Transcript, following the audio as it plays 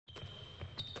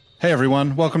Hey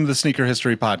everyone, welcome to the Sneaker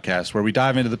History Podcast, where we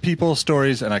dive into the people,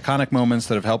 stories, and iconic moments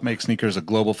that have helped make sneakers a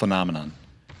global phenomenon.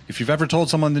 If you've ever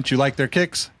told someone that you like their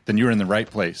kicks, then you're in the right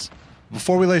place.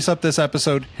 Before we lace up this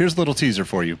episode, here's a little teaser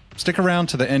for you. Stick around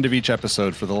to the end of each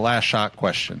episode for the last shot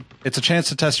question. It's a chance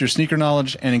to test your sneaker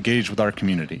knowledge and engage with our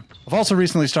community. I've also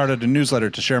recently started a newsletter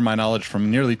to share my knowledge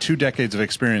from nearly 2 decades of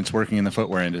experience working in the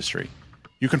footwear industry.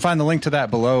 You can find the link to that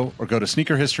below or go to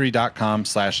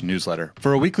sneakerhistory.com/newsletter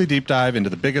for a weekly deep dive into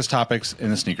the biggest topics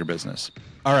in the sneaker business.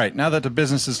 All right, now that the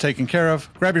business is taken care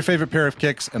of, grab your favorite pair of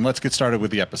kicks and let's get started with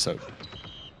the episode.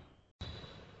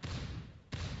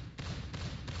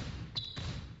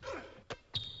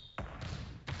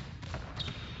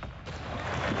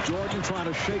 Jordan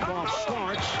trying to shake off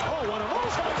Starks. Oh, what a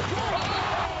move!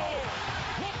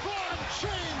 LeBron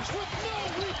James with no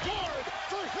regard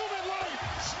for human life.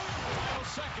 Final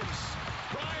seconds.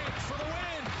 Bryant for the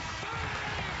win.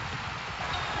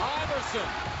 Iverson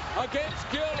against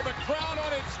Gill. The crowd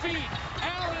on its feet.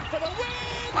 Allen for the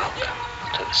win. Welcome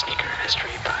to the Sneaker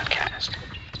History Podcast.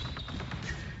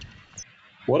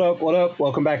 What up? What up?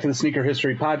 Welcome back to the Sneaker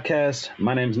History Podcast.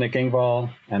 My name's Nick Engvall,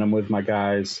 and I'm with my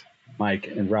guys, Mike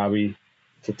and Robbie,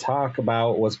 to talk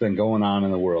about what's been going on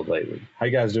in the world lately. How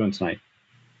you guys doing tonight?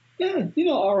 Yeah,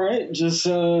 all right. Just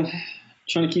trying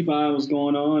to keep an eye on what's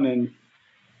going on and,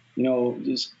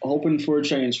 just hoping for a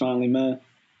change finally, man.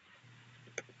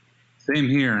 Same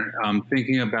here. I'm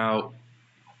thinking about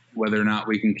whether or not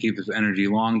we can keep this energy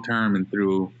long term and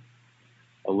through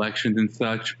elections and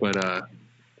such, but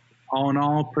all in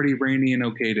all, pretty rainy and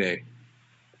okay day.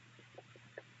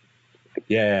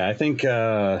 Yeah, I think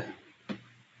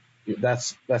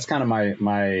that's kind of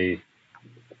my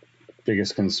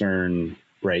biggest concern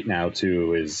right now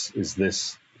too. Is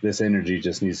this energy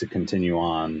just needs to continue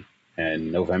on,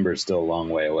 and November is still a long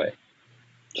way away.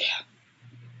 Yeah.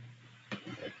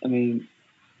 I mean,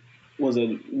 was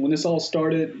it when this all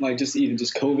started? Like just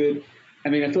COVID. I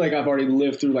mean, I feel like I've already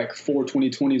lived through like 4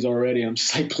 2020s already. I'm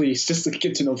just like, please, just to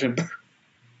get to November.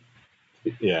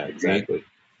 Yeah, exactly.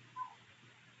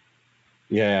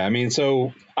 Yeah, I mean,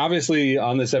 so obviously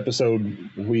on this episode,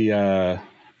 we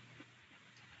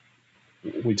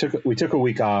took a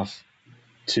week off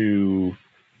to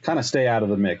kind of stay out of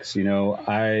the mix.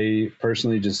 I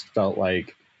personally just felt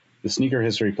like the Sneaker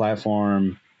History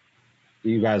platform,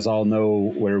 you guys all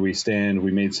know where we stand.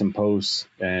 We made some posts,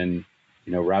 and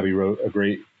Robbie wrote a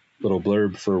great little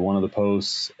blurb for one of the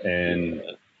posts, and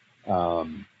I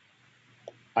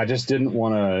just didn't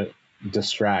want to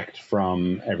distract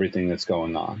from everything that's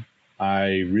going on.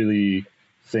 I really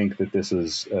think that this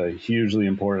is a hugely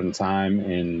important time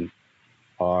in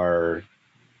our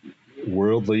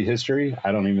worldly history.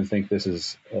 I don't even think this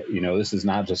is, this is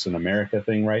not just an America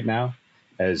thing right now,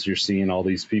 as you're seeing all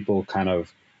these people kind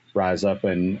of rise up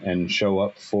and show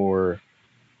up for,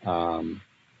 to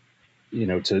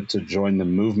join the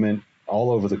movement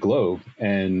all over the globe.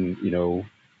 And, the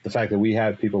fact that we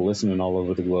have people listening all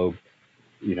over the globe,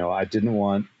 I didn't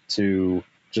want to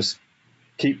just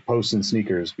keep posting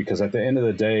sneakers, because at the end of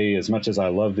the day, as much as I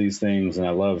love these things and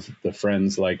I love the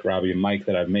friends like Robbie and Mike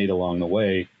that I've made along the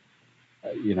way,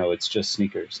 it's just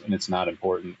sneakers, and it's not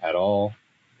important at all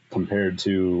compared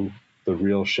to the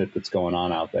real shit that's going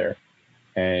on out there.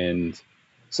 And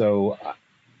so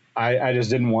I just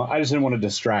didn't want to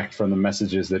distract from the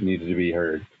messages that needed to be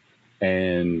heard.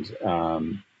 And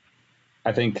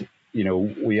I think,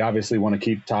 we obviously want to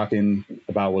keep talking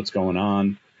about what's going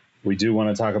on. We do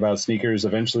want to talk about sneakers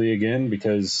eventually again,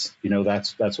 because,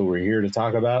 that's what we're here to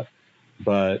talk about.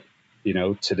 But,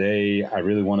 today I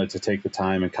really wanted to take the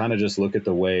time and kind of just look at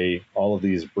the way all of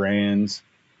these brands,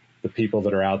 the people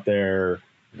that are out there,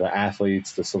 the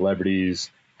athletes, the celebrities,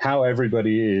 how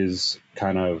everybody is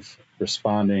kind of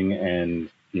responding and,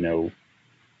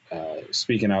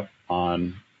 speaking up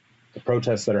on the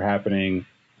protests that are happening,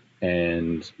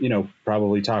 and,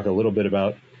 probably talk a little bit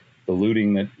about the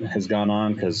looting that has gone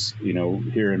on, because,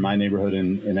 here in my neighborhood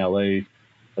in LA,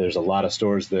 there's a lot of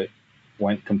stores that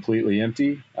went completely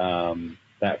empty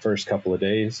that first couple of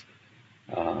days.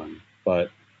 But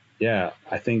yeah,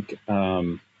 I think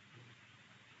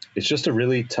it's just a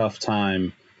really tough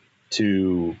time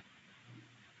to,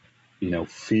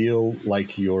 feel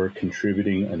like you're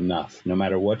contributing enough. No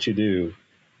matter what you do,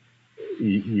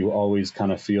 you always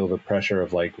kind of feel the pressure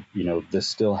of like, this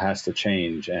still has to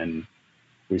change, and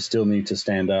we still need to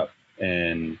stand up,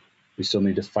 and we still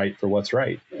need to fight for what's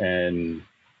right. And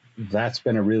that's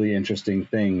been a really interesting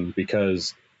thing,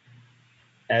 because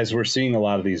as we're seeing a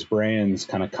lot of these brands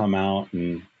kind of come out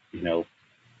and,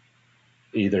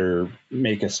 either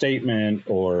make a statement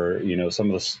or,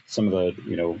 some of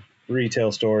the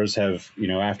retail stores have,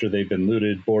 after they've been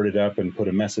looted, boarded up and put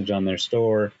a message on their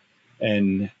store.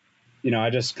 And, I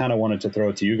just kind of wanted to throw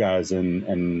it to you guys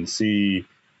and see,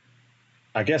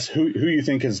 I guess, who you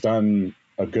think has done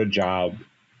a good job,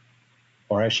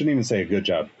 or I shouldn't even say a good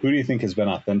job. Who do you think has been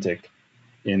authentic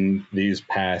in these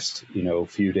past,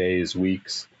 few days,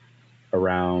 weeks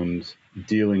around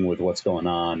dealing with what's going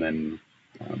on and,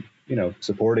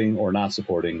 supporting or not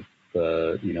supporting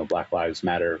the, Black Lives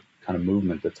Matter kind of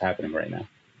movement that's happening right now?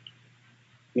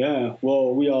 Yeah,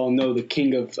 well, we all know the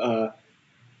king of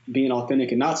being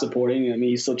authentic and not supporting. I mean,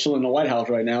 he's still chilling in the White House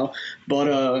right now.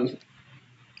 But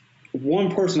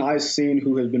one person I've seen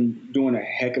who has been doing a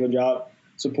heck of a job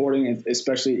supporting,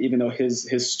 especially even though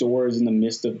his store is in the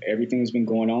midst of everything that's been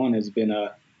going on, has been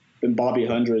Bobby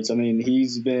Hundreds. I mean,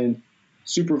 he's been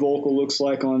super vocal, looks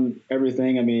like, on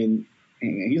everything. I mean,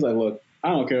 he's like, look, I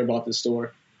don't care about this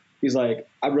store. He's like,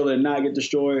 I'd rather not get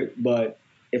destroyed, but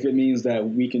if it means that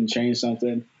we can change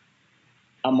something,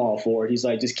 I'm all for it. He's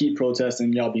like, just keep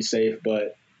protesting, y'all be safe,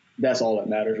 but that's all that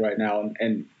matters right now.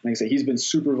 And like I said, he's been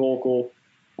super vocal.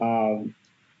 I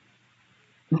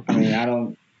mean, I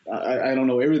don't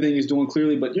know everything he's doing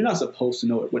clearly, but you're not supposed to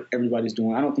know what everybody's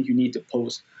doing. I don't think you need to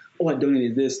post, I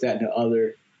donated this, that, and the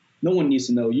other. No one needs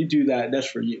to know. You do that, that's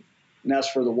for you. And that's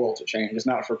for the world to change. It's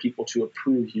not for people to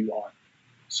approve you on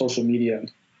social media.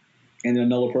 And then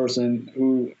another person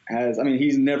who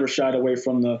he's never shied away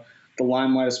from the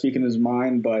limelight of speaking his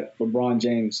mind, but LeBron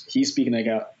James, he's speaking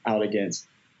out against,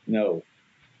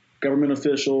 government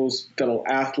officials, fellow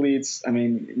athletes. I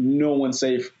mean, no one's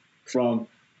safe from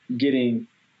getting,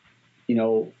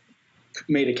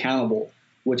 made accountable,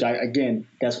 which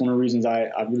that's one of the reasons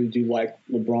I really do like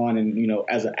LeBron and,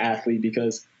 as an athlete,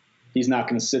 because he's not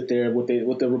going to sit there what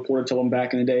the reporter told him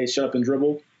back in the day, shut up and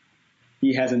dribble.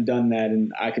 He hasn't done that,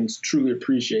 and I can truly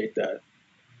appreciate that.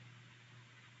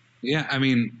 Yeah, I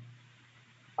mean,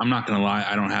 I'm not going to lie.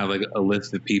 I don't have like a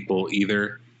list of people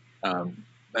either.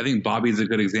 I think Bobby's a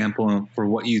good example for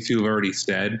what you two have already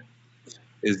said,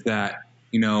 is that,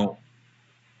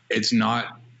 it's not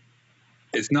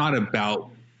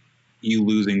about you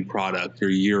losing product or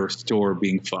your store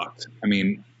being fucked. I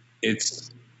mean,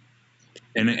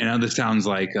 and I know this sounds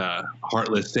like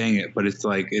heartless saying it, but it's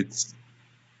like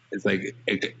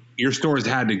your stores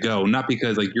had to go, not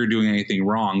because like you're doing anything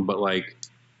wrong, but like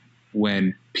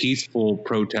when peaceful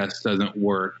protest doesn't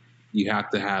work, you have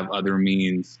to have other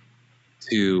means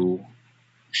to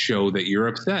show that you're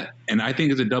upset. And I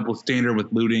think it's a double standard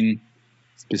with looting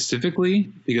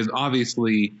specifically, because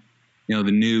obviously, the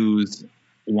news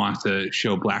wants to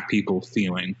show black people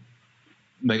feeling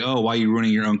like, oh, why are you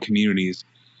ruining your own communities?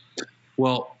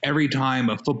 Well, every time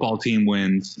a football team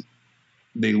wins,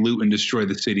 they loot and destroy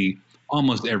the city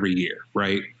almost every year,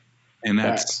 right? And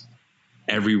that's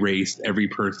every race, every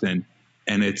person,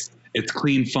 and it's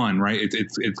clean fun, right?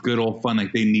 It's good old fun.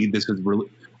 Like, they need this as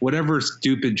whatever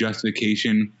stupid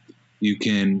justification you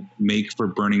can make for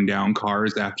burning down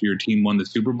cars after your team won the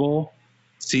Super Bowl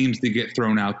seems to get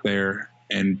thrown out there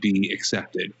and be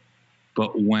accepted.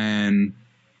 But when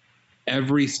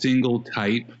every single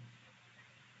type,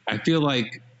 I feel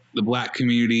like the black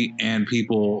community and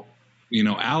people,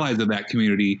 allies of that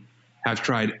community have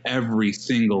tried every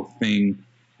single thing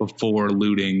before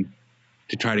looting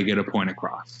to try to get a point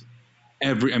across.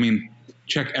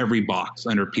 Check every box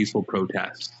under peaceful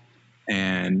protest.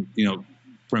 And,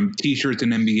 from T-shirts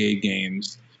and NBA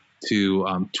games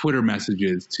to Twitter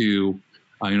messages to,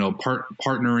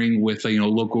 partnering with,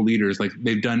 local leaders. Like,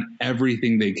 they've done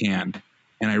everything they can.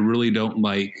 And I really don't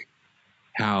like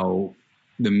how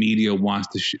the media wants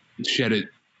to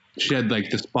shed like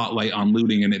the spotlight on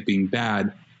looting and it being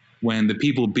bad, when the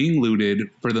people being looted,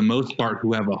 for the most part,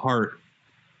 who have a heart,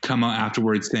 come out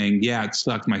afterwards saying, yeah, it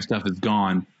sucks, my stuff is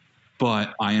gone,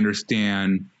 but I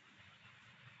understand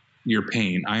your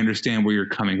pain. I understand where you're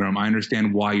coming from. I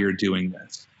understand why you're doing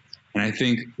this. And I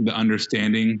think the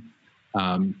understanding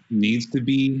needs to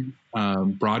be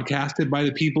broadcasted by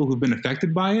the people who've been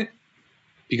affected by it,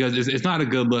 because it's not a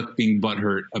good look being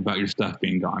butthurt about your stuff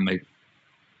being gone. Like,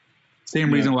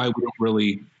 same reason why we don't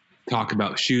really talk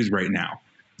about shoes right now.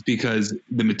 It's because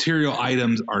the material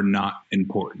items are not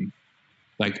important.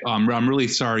 Like, I'm really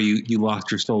sorry you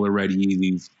lost your Solar Red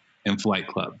Yeezys in Flight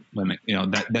Club.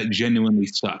 That genuinely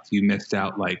sucks. You missed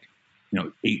out like,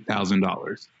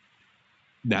 $8,000.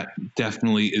 That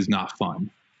definitely is not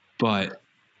fun. But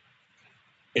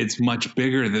it's much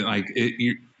bigger than like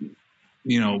it.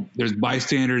 There's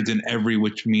bystanders in every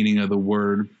which meaning of the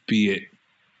word, be it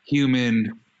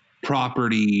human,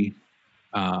 property,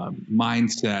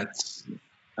 mindsets,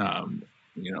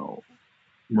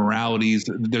 moralities.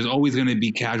 There's always going to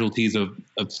be casualties of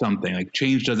something. Like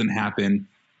change doesn't happen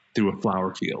through a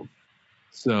flower field.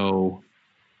 So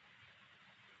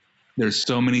there's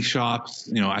so many shops.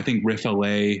 You know, I think Riff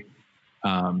LA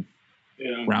round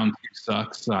 2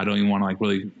 sucks. So I don't even want to like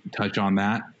really touch on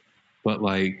that. But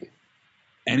like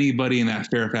anybody in that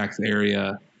Fairfax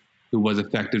area who was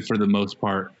affected for the most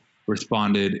part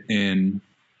responded in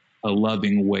a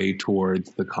loving way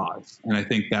towards the cause. And I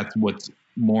think that's what's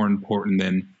more important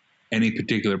than any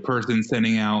particular person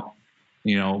sending out,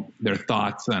 you know, their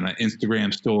thoughts on an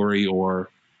Instagram story or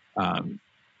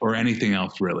anything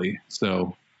else really.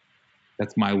 So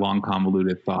that's my long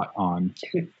convoluted thought on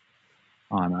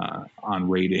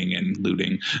raiding and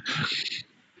looting.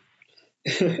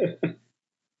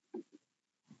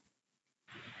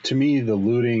 To me, the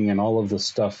looting and all of the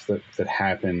stuff that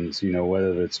happens, you know,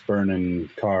 whether it's burning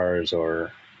cars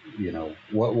or, you know,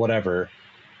 whatever,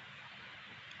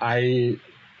 I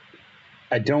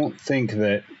don't think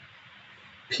that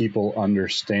people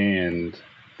understand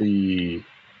the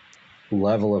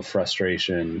level of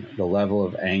frustration, the level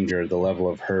of anger, the level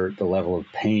of hurt, the level of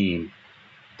pain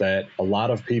that a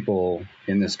lot of people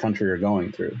in this country are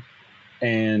going through.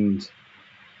 And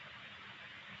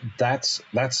that's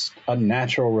a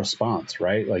natural response,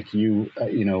 right? Like you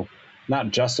know,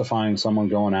 not justifying someone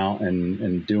going out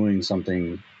and doing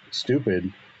something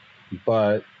stupid,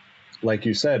 but like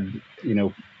you said, you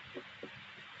know,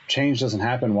 change doesn't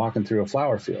happen walking through a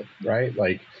flower field, right?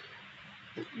 Like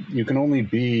you can only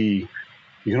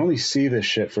see this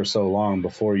shit for so long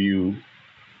before you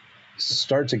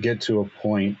start to get to a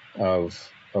point of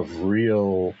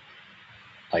real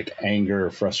like anger,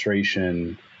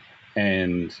 frustration.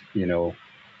 And, you know,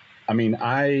 I mean,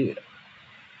 I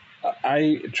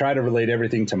try to relate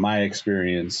everything to my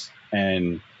experience,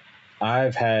 and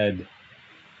I've had,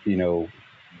 you know,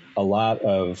 a lot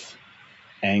of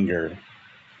anger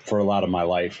for a lot of my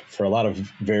life for a lot of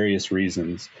various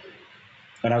reasons.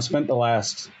 And I've spent the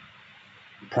last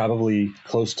probably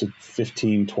close to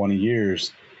 15, 20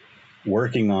 years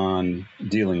working on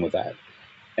dealing with that.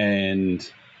 And,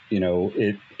 you know,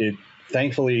 it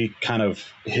thankfully kind of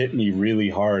hit me really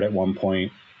hard at one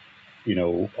point, you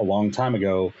know, a long time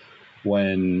ago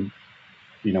when,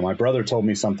 you know, my brother told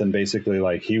me something basically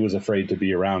like he was afraid to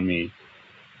be around me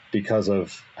because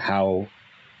of how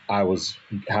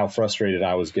frustrated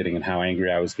I was getting and how angry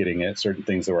I was getting at certain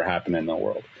things that were happening in the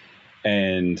world.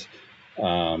 And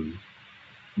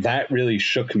that really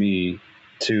shook me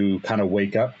to kind of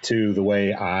wake up to the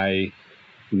way I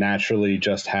naturally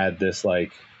just had this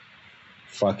like,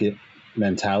 fuck it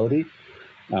mentality.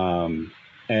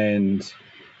 And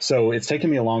so it's taken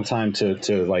me a long time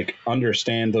to like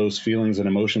understand those feelings and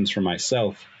emotions for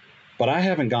myself, but I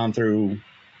haven't gone through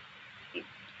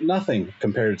nothing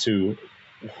compared to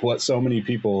what so many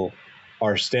people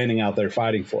are standing out there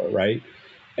fighting for. Right.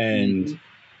 And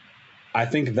I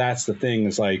think that's the thing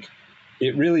is like,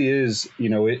 it really is, you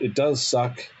know, it does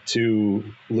suck to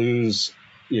lose,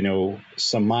 you know,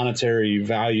 some monetary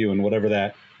value and whatever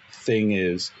that thing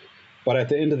is. But at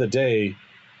the end of the day,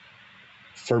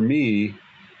 for me,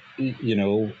 you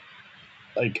know,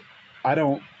 like I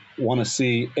don't want to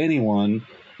see anyone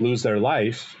lose their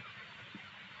life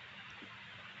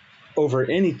over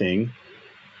anything.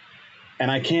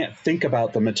 And I can't think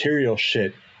about the material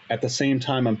shit at the same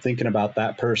time I'm thinking about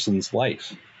that person's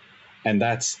life. And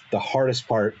that's the hardest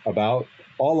part about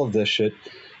all of this shit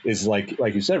is like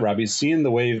you said, Robbie, seeing the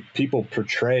way people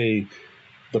portray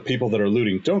the people that are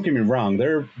looting. Don't get me wrong.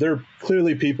 They're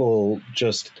clearly people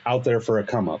just out there for a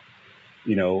come up,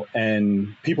 you know,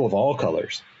 and people of all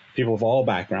colors, people of all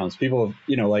backgrounds, people of,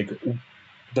 you know, like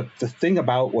the thing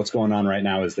about what's going on right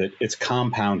now is that it's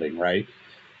compounding, right?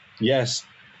 Yes,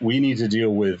 we need to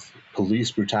deal with police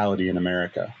brutality in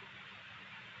America.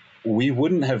 We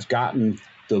wouldn't have gotten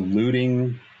the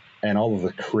looting and all of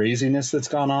the craziness that's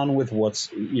gone on with what's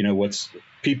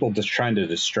people just trying to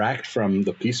distract from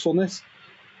the peacefulness.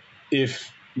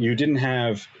 If you didn't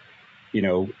have, you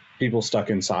know, people stuck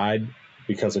inside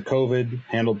because of COVID,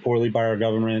 handled poorly by our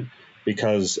government,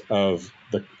 because of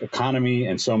the economy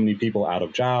and so many people out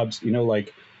of jobs, you know,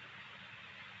 like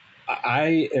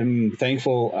I am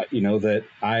thankful, you know, that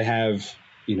I have,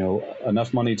 you know,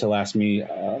 enough money to last me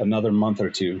another month or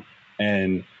two,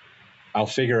 and I'll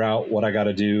figure out what I got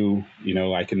to do. You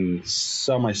know, I can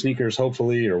sell my sneakers,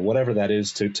 hopefully, or whatever that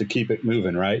is to keep it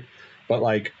moving. Right. But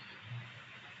like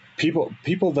people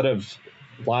that have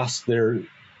lost their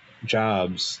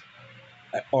jobs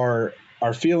are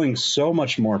feeling so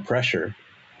much more pressure.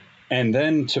 And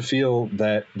then to feel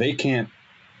that they can't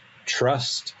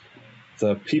trust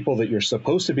the people that you're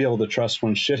supposed to be able to trust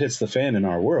when shit hits the fan in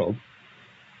our world.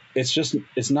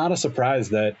 it's not a surprise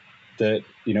that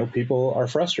people are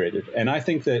frustrated. And I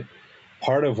think that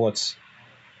part of what's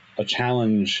a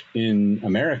challenge in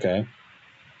America,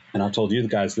 and I've told you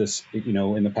guys this,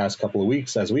 in the past couple of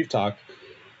weeks as we've talked,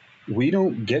 we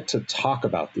don't get to talk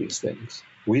about these things.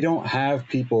 We don't have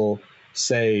people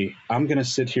say, I'm going to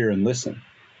sit here and listen,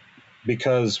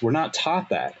 because we're not taught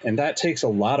that. And that takes a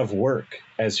lot of work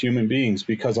as human beings,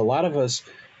 because a lot of us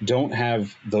don't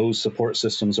have those support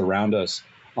systems around us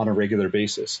on a regular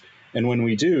basis. And when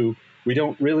we do, we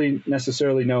don't really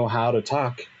necessarily know how to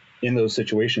talk in those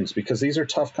situations, because these are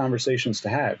tough conversations to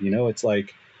have. It's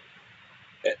like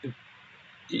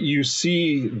you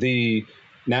see the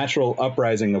natural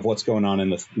uprising of what's going on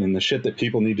in the shit that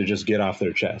people need to just get off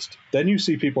their chest. Then you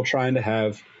see people trying to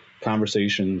have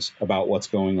conversations about what's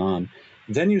going on.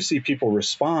 Then you see people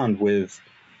respond with,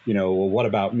 well, what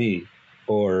about me?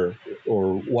 Or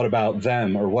what about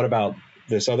them? Or what about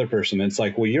this other person? And it's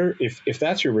like, well, if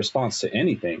that's your response to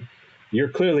anything, you're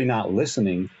clearly not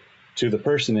listening to the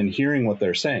person and hearing what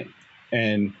they're saying.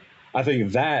 And I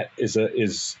think that is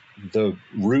the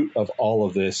root of all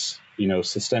of this,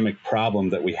 systemic problem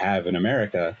that we have in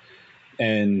America.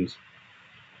 And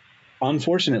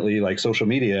unfortunately, like, social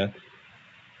media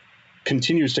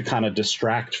continues to kind of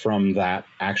distract from that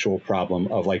actual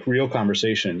problem of, like, real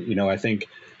conversation. I think,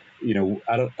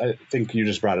 I think you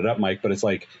just brought it up, Mike, but it's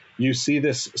like, you see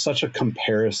such a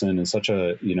comparison and such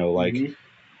a, like,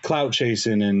 clout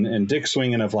chasing and dick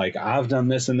swinging of, like, I've done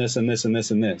this and this and this and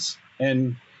this and this.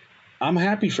 And I'm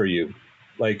happy for you.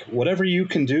 Like, whatever you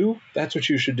can do, that's what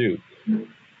you should do.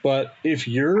 But if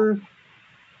you're,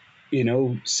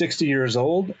 60 years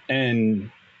old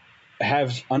and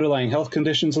have underlying health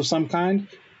conditions of some kind,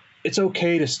 it's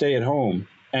okay to stay at home.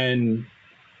 And,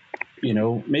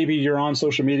 maybe you're on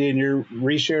social media and you're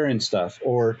resharing stuff,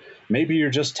 or maybe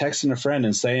you're just texting a friend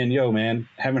and saying, yo, man,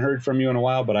 haven't heard from you in a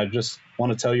while, but I just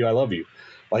want to tell you I love you.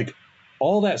 Like,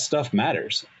 all that stuff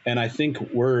matters. And I think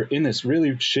we're in this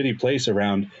really shitty place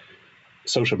around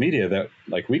social media that,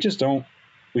 like, we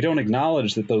don't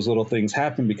acknowledge that those little things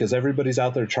happen, because everybody's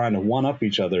out there trying to one up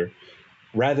each other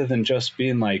rather than just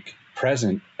being, like,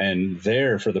 present and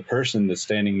there for the person that's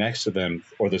standing next to them,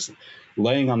 or this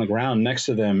laying on the ground next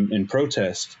to them in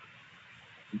protest.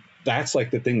 That's,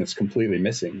 like, the thing that's completely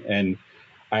missing. And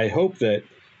I hope that,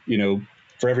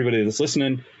 for everybody that's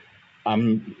listening,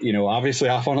 I'm, obviously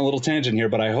off on a little tangent here,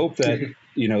 but I hope that,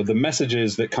 the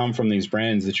messages that come from these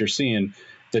brands that you're seeing,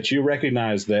 that you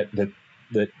recognize that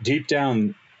deep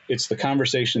down, it's the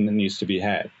conversation that needs to be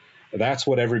had. That's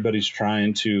what everybody's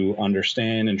trying to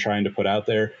understand and trying to put out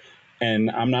there. And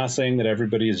I'm not saying that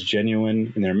everybody is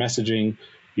genuine in their messaging.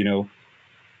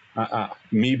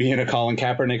 Me being a Colin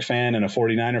Kaepernick fan and a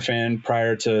 49er fan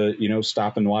prior to,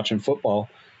 stopping watching football,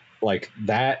 like,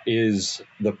 that is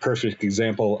the perfect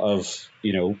example of,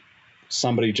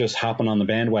 somebody just hopping on the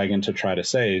bandwagon to try to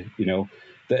say,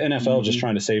 the NFL just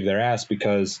trying to save their ass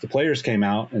because the players came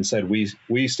out and said,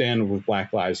 we stand with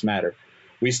Black Lives Matter.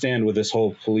 We stand with this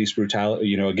whole police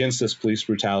brutality, against this police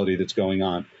brutality that's going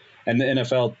on. And the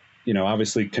NFL,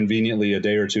 obviously conveniently a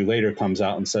day or two later comes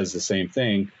out and says the same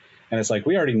thing. And it's like,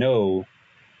 we already know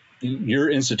your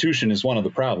institution is one of the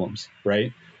problems,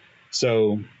 right?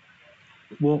 So,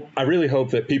 well, I really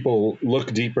hope that people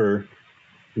look deeper,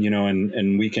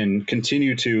 and we can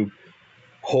continue to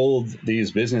hold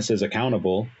these businesses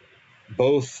accountable,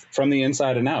 both from the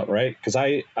inside and out, right? Because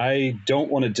I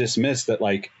don't want to dismiss that,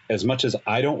 like, as much as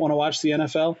I don't want to watch the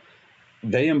NFL,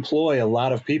 they employ a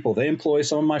lot of people. They employ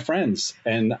some of my friends,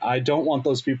 and I don't want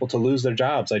those people to lose their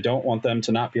jobs. I don't want them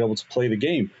to not be able to play the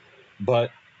game.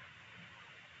 But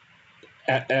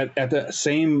at the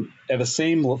same,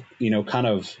 kind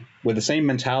of with the same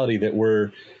mentality that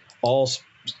we're all,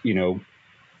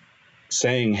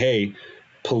 saying, hey,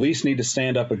 police need to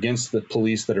stand up against the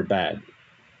police that are bad.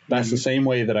 That's the same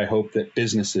way that I hope that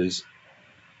businesses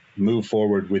move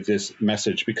forward with this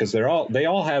message, because they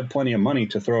all have plenty of money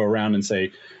to throw around and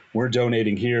say, we're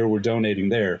donating here, we're donating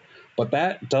there. But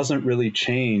that doesn't really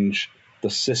change the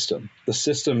system. The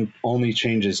system only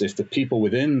changes if the people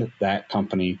within that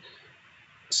company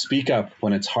speak up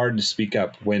when it's hard to speak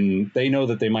up, when they know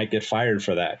that they might get fired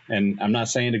for that. And I'm not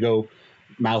saying to go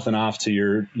mouthing off to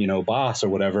your, boss or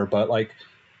whatever, but, like,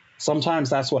 sometimes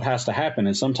that's what has to happen.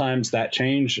 And sometimes that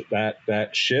change,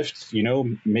 that shift,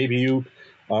 maybe you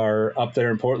are up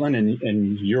there in Portland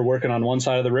and you're working on one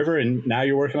side of the river, and now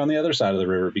you're working on the other side of the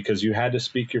river because you had to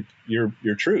speak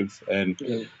your truth.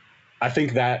 And I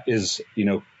think that is,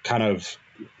 kind of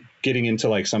getting into,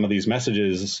 like, some of these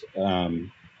messages.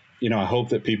 I hope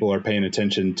that people are paying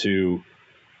attention to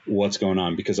what's going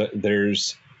on, because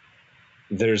there's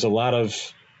a lot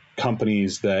of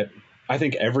companies that I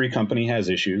think every company has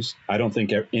issues. I don't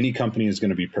think any company is going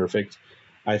to be perfect.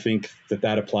 I think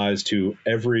that applies to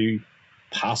every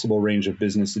possible range of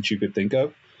business that you could think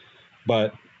of.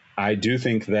 But I do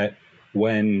think that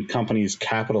when companies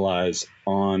capitalize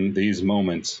on these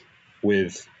moments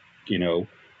with,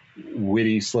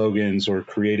 witty slogans or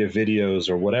creative videos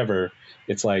or whatever,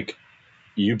 it's like,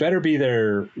 you better be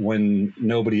there when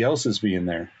nobody else is being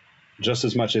there, just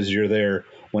as much as you're there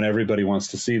when everybody wants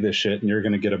to see this shit and you're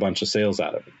going to get a bunch of sales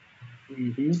out of it.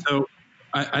 Mm-hmm. So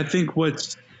I think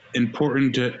what's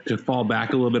important to fall back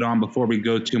a little bit on before we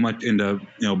go too much into,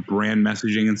 brand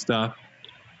messaging and stuff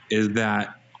is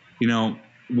that,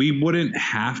 we wouldn't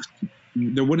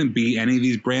there wouldn't be any of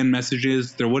these brand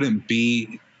messages. There wouldn't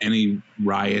be any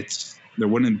riots. There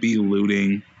wouldn't be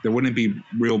looting. There wouldn't be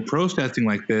real protesting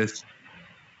like this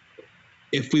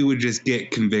if we would just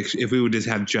get conviction, if we would just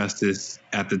have justice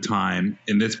at the time.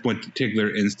 In this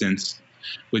particular instance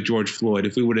with George Floyd,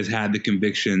 if we would have had the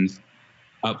convictions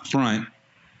up front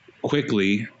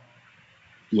quickly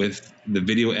with the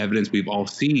video evidence we've all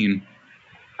seen,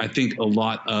 I think a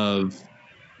lot of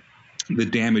the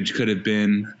damage could have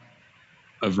been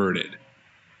averted.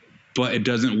 But it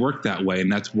doesn't work that way,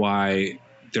 and that's why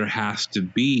there has to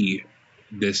be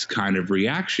this kind of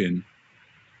reaction.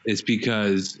 It's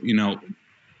because,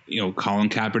 Colin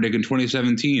Kaepernick in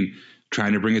 2017,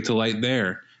 trying to bring it to light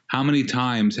there. How many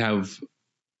times have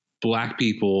Black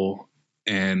people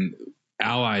and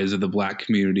allies of the Black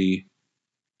community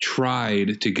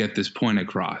tried to get this point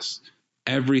across?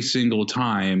 Every single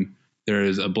time there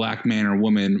is a Black man or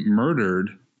woman murdered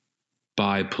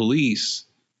by police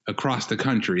across the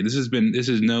country. This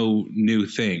is no new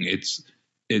thing.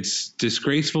 It's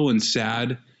disgraceful and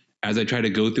sad. As I try to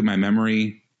go through my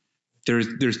memory,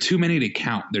 there's too many to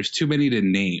count. There's too many to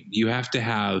name. You have to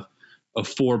have a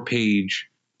 4-page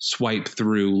swipe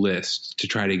through list to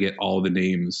try to get all the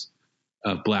names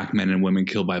of Black men and women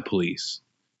killed by police.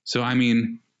 So, I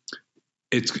mean,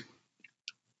 it's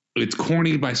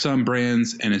corny by some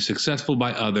brands and it's successful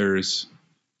by others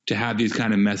to have these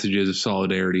kind of messages of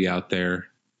solidarity out there.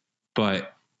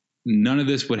 But none of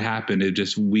this would happen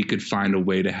if we could find a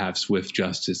way to have swift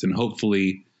justice. And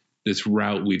hopefully this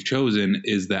route we've chosen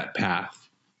is that path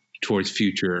towards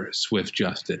future swift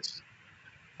justice.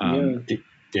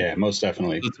 Yeah, most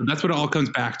definitely. So that's what it all comes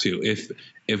back to.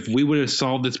 If we would have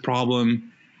solved this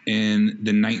problem in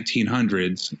the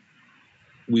 1900s,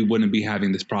 we wouldn't be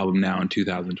having this problem now in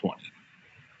 2020.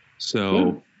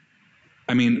 So,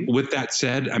 I mean, with that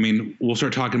said, we'll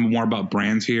start talking more about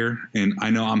brands here. And I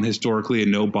know I'm historically a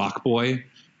no Bach boy,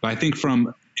 but I think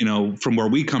from where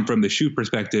we come from, the shoe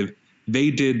perspective,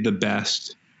 they did the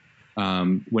best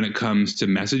when it comes to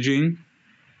messaging.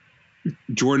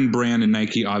 Jordan Brand and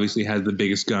Nike obviously has the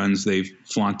biggest guns. They've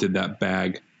flaunted that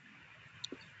bag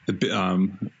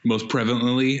most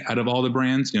prevalently out of all the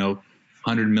brands.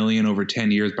 100 million over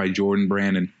 10 years by Jordan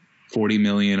Brand and 40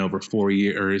 million over 4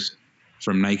 years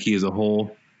from Nike as a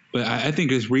whole. But I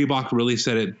think as Reebok really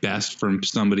said it best from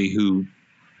three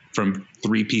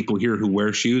people here who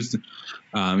wear shoes,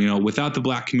 without the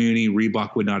Black community,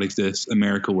 Reebok would not exist.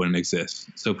 America wouldn't exist.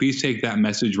 So please take that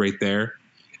message right there.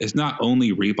 It's not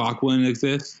only Reebok wouldn't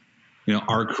exist,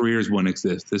 our careers wouldn't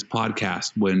exist. This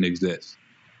podcast wouldn't exist.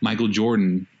 Michael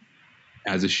Jordan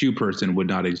as a shoe person would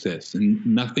not exist. And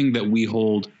nothing that we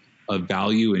hold of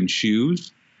value in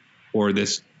shoes or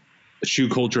this shoe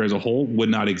culture as a whole would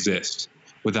not exist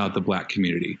without the Black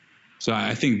community. So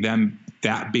I think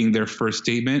that being their first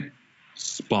statement,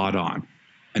 spot on.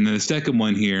 And then the second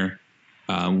one here,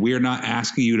 we are not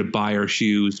asking you to buy our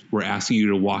shoes. We're asking you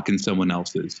to walk in someone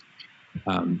else's.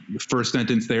 The first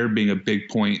sentence there being a big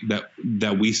point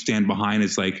that we stand behind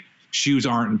is like, shoes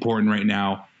aren't important right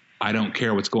now. I don't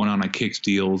care what's going on Kicks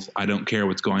Deals. I don't care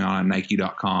what's going on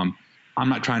Nike.com. I'm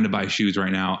not trying to buy shoes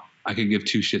right now. I could give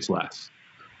two shits less.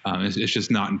 It's just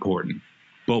not important.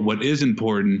 But what is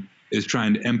important is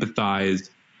trying to empathize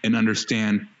and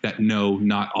understand that no,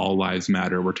 not all lives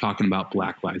matter. We're talking about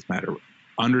Black Lives Matter.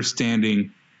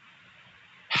 Understanding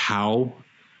how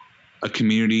a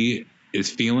community is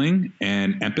feeling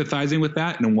and empathizing with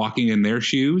that and walking in their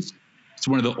shoes. It's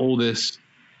one of the oldest,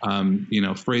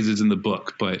 phrases in the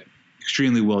book, but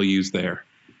extremely well used there.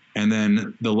 And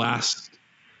then the last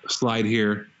slide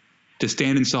here, to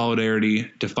stand in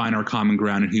solidarity, to find our common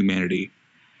ground in humanity.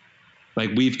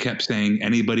 Like we've kept saying,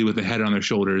 anybody with a head on their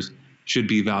shoulders should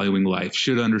be valuing life,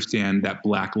 should understand that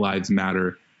Black lives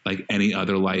matter like any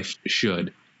other life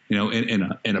should.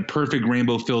 In a perfect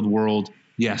rainbow-filled world,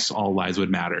 yes, all lives would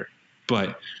matter.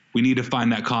 But we need to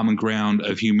find that common ground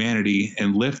of humanity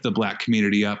and lift the Black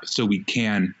community up so we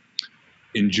can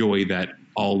enjoy that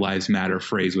all lives matter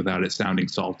phrase without it sounding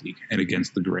salty and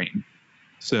against the grain.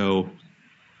 So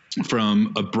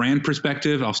from a brand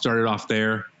perspective, I'll start it off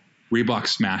there. Reebok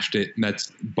smashed it.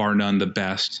 That's bar none the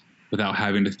best without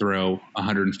having to throw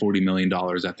 $140 million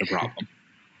at the problem.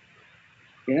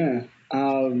 Yeah.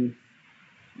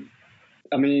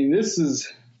 I mean, this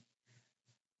is,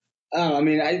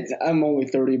 I'm only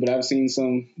 30, but I've seen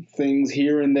some things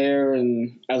here and there.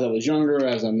 And as I was younger,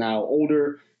 as I'm now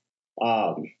older,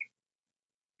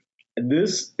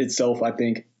 this itself, I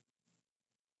think,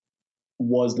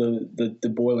 was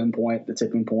the boiling point, the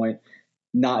tipping point,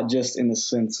 not just in the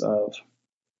sense of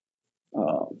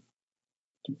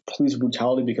police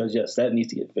brutality, because yes, that needs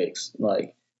to get fixed.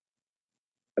 Like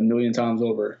a million times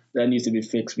over, that needs to be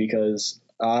fixed, because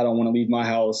I don't want to leave my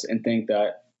house and think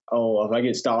that, oh, if I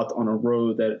get stopped on a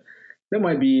road, that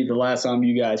might be the last time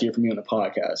you guys hear from me on the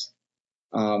podcast.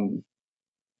 And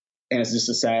it's just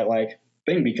a sad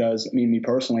thing, because me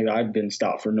personally, I've been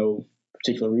stopped for no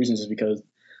particular reasons, just because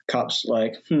cops you're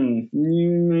a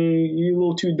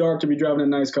little too dark to be driving a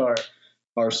nice car,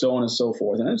 or so on and so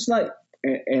forth. And it's like,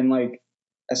 and like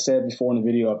I said before in the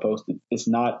video I posted, it's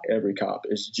not every cop.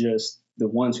 It's just the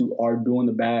ones who are doing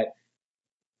the bad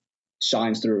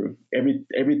shines through.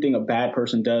 Everything a bad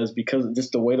person does, because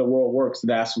just the way the world works,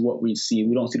 that's what we see.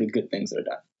 We don't see the good things that are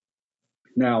done.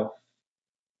 Now,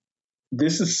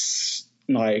 this is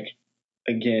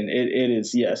again, it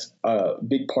is, yes, a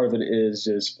big part of it is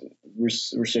just we're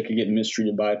sick of getting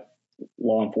mistreated by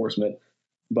law enforcement,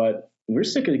 but we're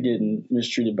sick of getting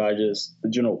mistreated by just the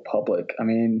general public. I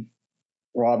mean,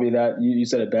 Robbie, that you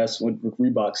said it best with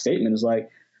Reebok's statement, is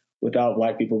without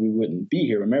black people, we wouldn't be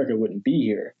here. America wouldn't be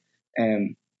here.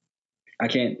 And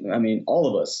all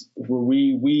of us,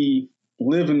 we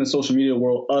live in the social media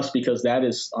world, us, because that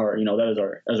is our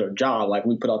job. Like,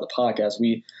 we put out the podcast,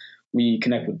 we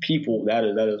connect with people. That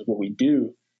is what we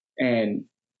do. And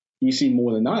you see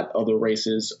more than not, other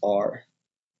races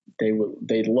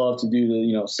they'd love to do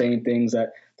the same things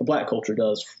that the black culture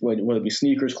does, whether it be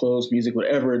sneakers, clothes, music,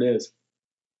 whatever it is.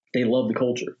 They love the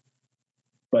culture,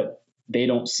 but they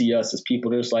don't see us as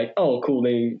people. They're just like, oh, cool,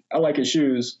 I like his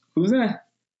shoes. Who's that?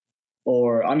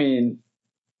 Or,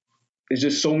 there's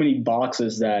just so many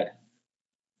boxes that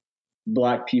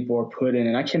black people are put in.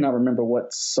 And I cannot remember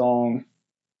what song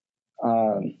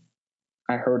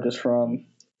I heard this from.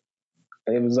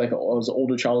 It was an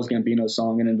older Childish Gambino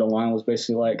song, and then the line was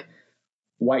basically like,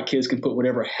 white kids can put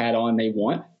whatever hat on they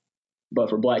want, but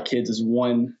for black kids, it's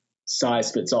one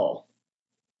size fits all.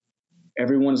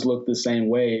 Everyone's looked the same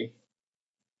way,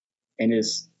 and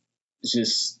it's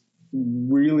just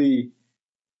really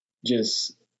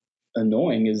just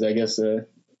annoying, is I guess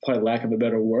probably lack of a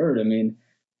better word. I mean,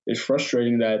 it's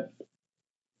frustrating that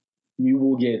you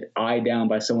will get eyed down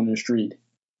by someone in the street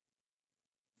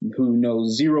who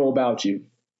knows zero about you,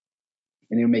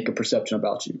 and they'll make a perception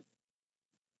about you.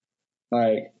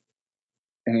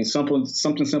 Something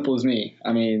simple as me.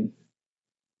 I mean,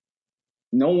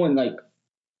 no one,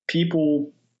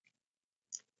 people,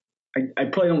 I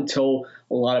probably don't tell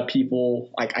a lot of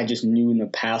people, I just knew in the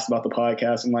past about the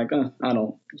podcast. I'm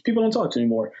people don't talk to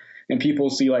anymore. And people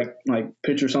see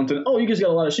picture something, oh, you just got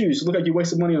a lot of shoes. You look like you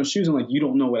wasted money on shoes. I'm you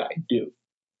don't know what I do.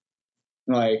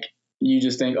 You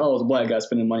just think, oh, it's a black guy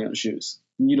spending money on shoes.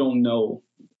 You don't know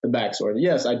the backstory.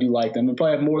 Yes, I do like them, and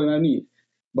probably have more than I need,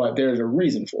 but there's a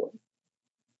reason for it.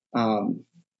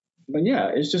 But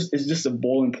yeah, it's just a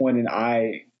boiling point, and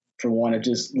I, for one, have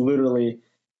just literally,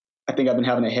 I think I've been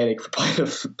having a headache for probably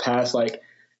the past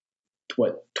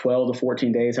 12 to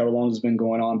 14 days, however long it's been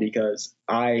going on, because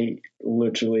I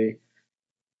literally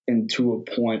am to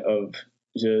a point of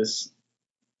just,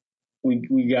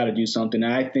 we got to do something.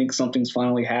 And I think something's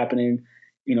finally happening.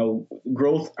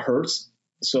 Growth hurts.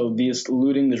 So this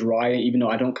looting, this riot, even though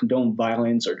I don't condone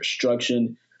violence or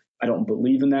destruction, I don't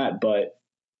believe in that, but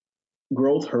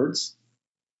growth hurts.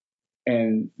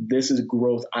 And this is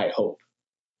growth, I hope.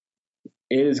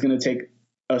 It is going to take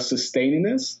us sustaining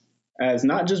this as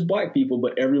not just black people,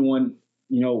 but everyone,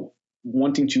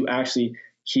 wanting to actually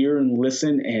hear and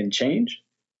listen and change.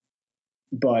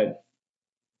 But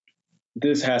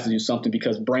this has to do something,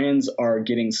 because brands are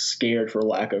getting scared, for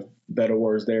lack of better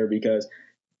words there, because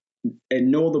at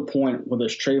no other point, whether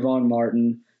it's Trayvon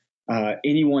Martin,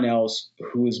 anyone else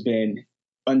who has been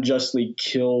unjustly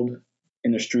killed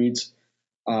in the streets,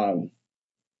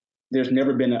 there's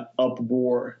never been an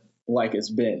uproar like it's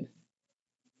been.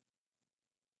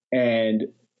 And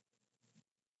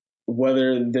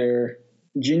whether they're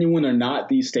genuine or not,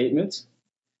 these statements,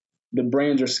 the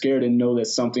brands are scared and know that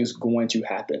something's going to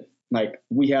happen.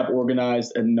 We have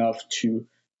organized enough to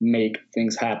make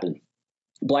things happen.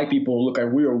 black people look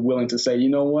like we are willing to say, you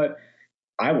know what,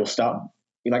 I will stop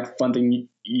like funding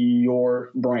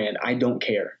your brand. I don't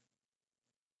care.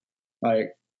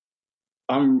 Like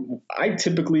I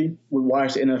typically would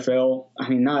watch the NFL. I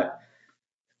mean, not,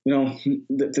 you know,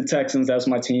 the Texans, that's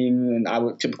my team, and I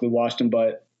would typically watch them.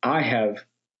 But I have,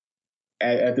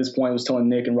 at this point, I was telling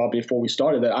Nick and Robbie before we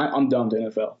started that I'm done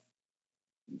with the NFL.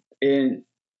 And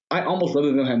I almost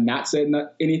rather them have not said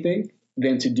anything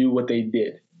than to do what they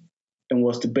did, and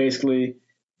was to basically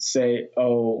say,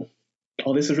 oh,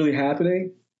 this is really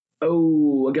happening?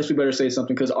 Oh, I guess we better say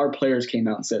something because our players came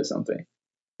out and said something.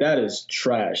 That is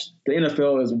trash. The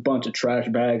NFL is a bunch of trash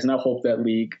bags, and I hope that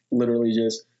league literally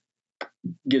just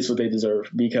gets what they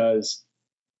deserve, because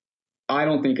I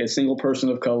don't think a single person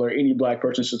of color, any black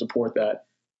person, should support that.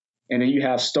 And then you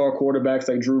have star quarterbacks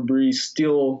like Drew Brees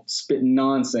still spitting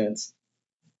nonsense.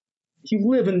 You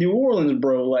live in New Orleans,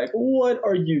 bro. Like, what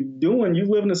are you doing? You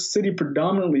live in a city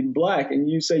predominantly black, and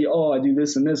you say, oh, I do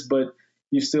this and this, but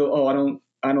you still, oh,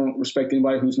 I don't respect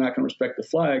anybody who's not going to respect the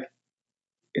flag.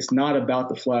 It's not about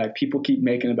the flag. People keep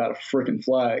making it about a freaking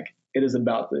flag. It is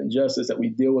about the injustice that we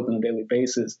deal with on a daily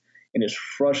basis. And it's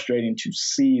frustrating to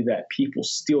see that people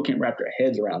still can't wrap their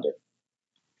heads around it.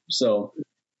 So,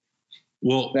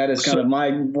 well, that is kind of my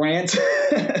rant.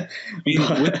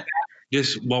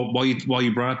 Just while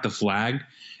you brought up the flag,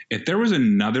 if there was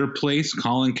another place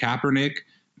Colin Kaepernick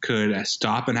could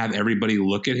stop and have everybody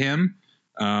look at him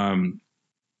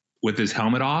with his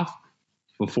helmet off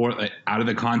before, out of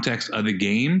the context of the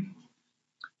game,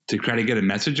 to try to get a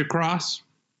message across,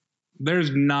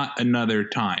 there's not another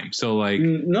time. So, like,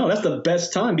 no, that's the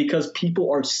best time, because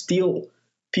people are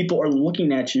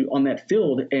looking at you on that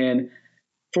field, and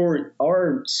for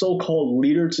our so-called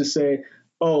leader to say,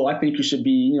 oh, I think you should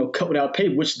be, cut without pay,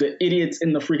 which the idiots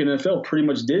in the freaking NFL pretty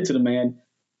much did to the man,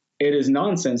 it is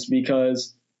nonsense,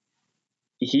 because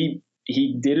he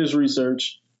did his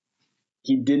research.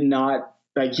 He did not,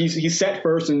 like, he sat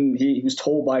first, and he was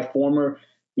told by former,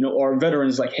 our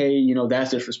veterans, like, hey, that's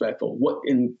disrespectful.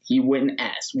 And he went and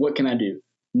asked, what can I do?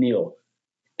 Kneel.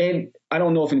 And I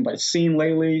don't know if anybody's seen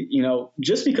lately,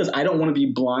 just because I don't want to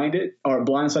be blinded or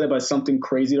blindsided by something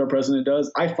crazy that our president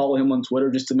does, I follow him on Twitter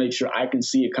just to make sure I can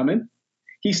see it coming.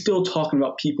 He's still talking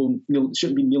about people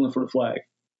shouldn't be kneeling for the flag.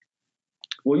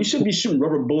 Well, you shouldn't be shooting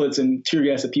rubber bullets and tear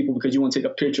gas at people because you want to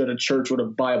take a picture at a church with a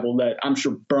Bible that I'm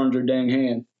sure burned your dang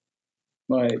hand.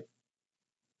 Like,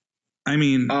 I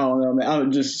mean, I don't know, man.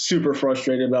 I'm just super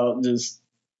frustrated about just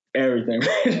everything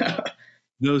right now.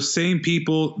 Those same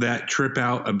people that trip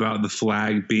out about the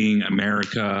flag being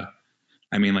America,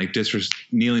 I mean, like,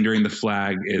 kneeling during the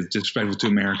flag is disrespectful to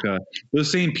America.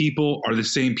 Those same people are the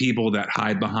same people that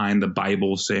hide behind the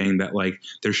Bible saying that, like,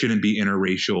 there shouldn't be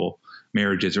interracial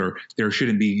marriages, or there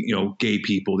shouldn't be, gay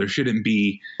people. There shouldn't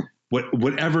be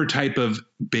whatever type of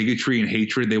bigotry and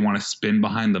hatred they want to spin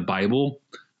behind the Bible.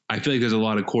 I feel like there's a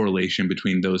lot of correlation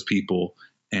between those people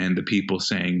and the people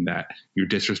saying that you're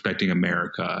disrespecting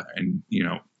America, and,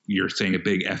 you're saying a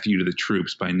big F you to the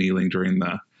troops by kneeling during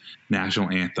the national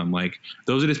anthem. Like,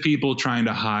 those are just people trying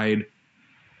to hide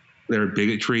their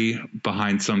bigotry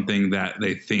behind something that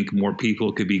they think more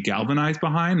people could be galvanized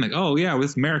behind. Like, oh yeah,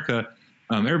 with America,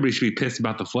 everybody should be pissed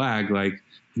about the flag. Like,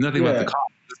 nothing about the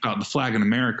cause, it's about the flag in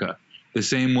America. The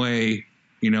same way,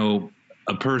 a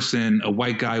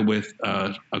white guy with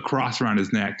a cross around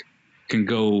his neck can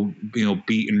go,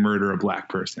 beat and murder a black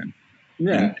person.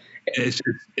 Yeah. And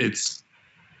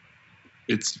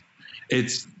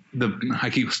I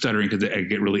keep stuttering because I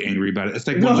get really angry about it. It's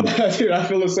like, dude, I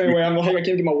feel the same way. I can't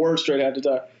get my words straight half the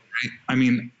time. I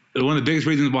mean, one of the biggest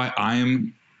reasons why I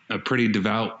am a pretty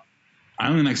devout, I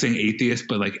don't even like saying atheist,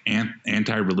 but like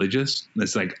anti-religious.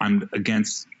 It's like, I'm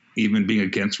against even being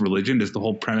against religion. Just the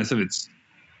whole premise of it's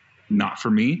not for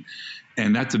me.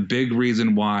 And that's a big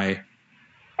reason why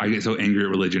I get so angry at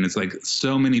religion. It's like,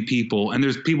 so many people, and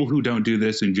there's people who don't do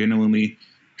this and genuinely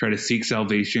try to seek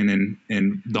salvation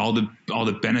and all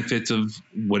the benefits of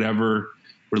whatever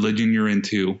religion you're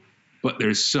into. But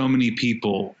there's so many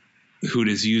people who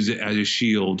just use it as a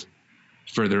shield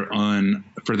for their own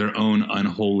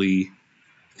unholy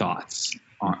thoughts.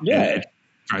 It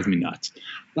drives me nuts.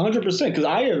 100%. Because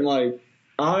I am like,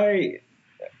 I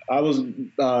was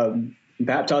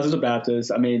baptized as a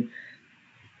Baptist. I mean,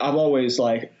 I've always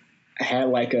had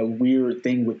a weird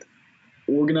thing with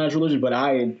organized religion, but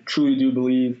I truly do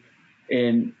believe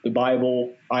in the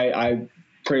Bible. I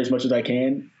pray as much as I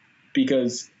can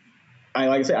because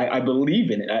I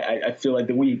believe in it. I feel like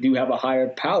that we do have a higher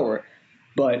power,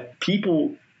 but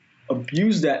people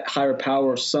abuse that higher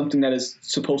power, something that is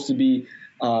supposed to be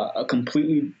a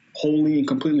completely holy and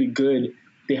completely good,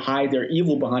 they hide their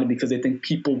evil behind it because they think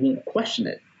people won't question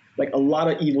it. Like a lot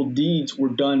of evil deeds were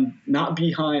done not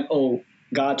behind, oh,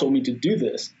 God told me to do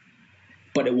this,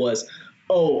 but it was,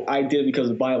 oh, I did it because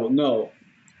of the Bible. No,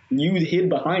 you hid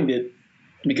behind it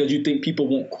because you think people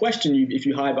won't question you if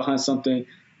you hide behind something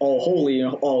all holy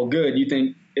and all good. You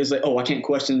think it's like, oh, I can't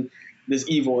question this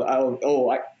evil.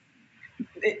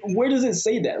 Where does it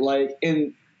say that? Like,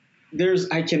 and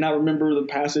I cannot remember the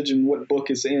passage and what book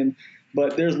it's in,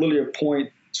 but there's literally a point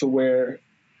to where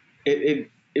it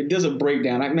does a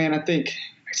breakdown. I think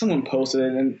someone posted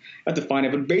it and I have to find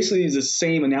it, but basically it's the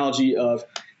same analogy of,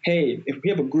 hey, if we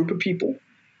have a group of people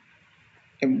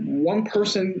and one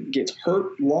person gets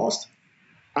hurt, lost,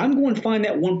 I'm going to find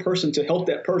that one person to help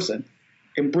that person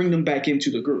and bring them back into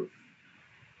the group.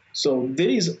 So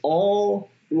these all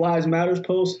lives matters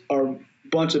posts are a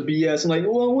bunch of BS. And like,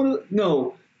 well,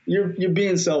 no, you're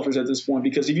being selfish at this point,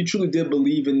 because if you truly did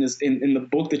believe in this, in the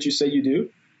book that you say you do,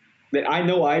 that I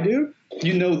know I do,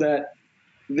 you know that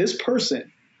this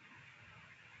person,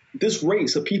 this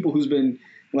race of people who's been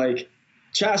like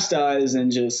chastised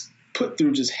and just put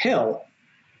through just hell,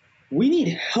 we need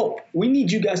help. We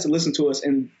need you guys to listen to us,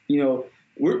 and you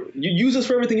use us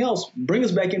for everything else. Bring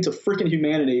us back into freaking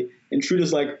humanity and treat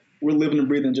us like we're living and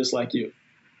breathing just like you.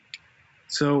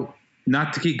 So,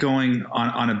 not to keep going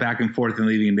on a back and forth and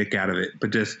leaving Nick out of it, but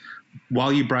just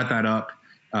while you brought that up,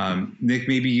 Nick,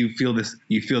 maybe you feel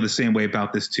the same way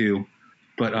about this too.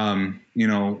 But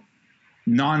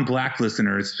non-black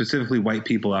listeners, specifically white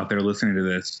people out there listening to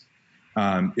this,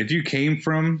 if you came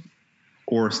from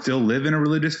or still live in a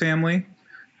religious family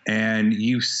and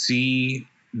you see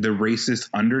the racist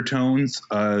undertones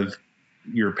of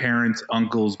your parents,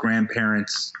 uncles,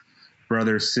 grandparents,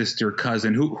 brother, sister,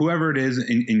 cousin, whoever it is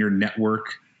in your network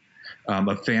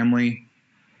of family,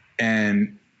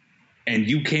 and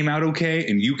you came out okay,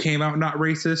 and you came out not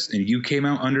racist, and you came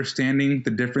out understanding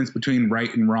the difference between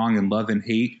right and wrong and love and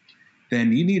hate,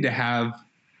 then you need to have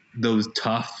those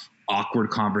tough, awkward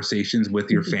conversations with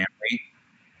your family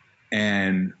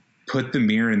and put the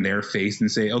mirror in their face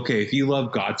and say, okay, if you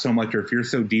love God so much, or if you're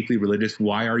so deeply religious,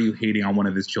 why are you hating on one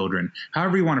of his children?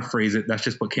 However you want to phrase it, that's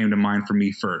just what came to mind for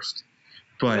me first.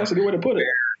 But that's a good way to put it.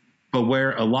 But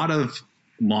where a lot of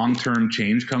long-term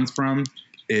change comes from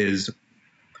is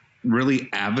really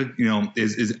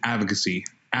is advocacy,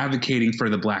 advocating for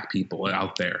the black people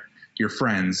out there, your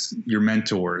friends, your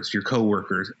mentors, your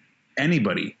coworkers,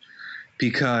 anybody,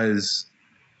 because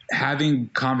having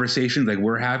conversations like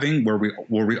we're having where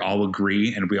we all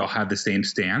agree and we all have the same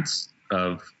stance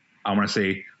of, I want to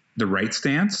say, the right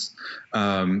stance,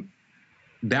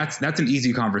 that's an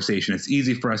easy conversation. It's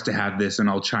easy for us to have this, and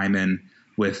I'll chime in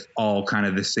with all kind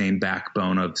of the same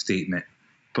backbone of statement.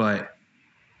 But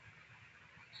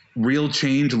real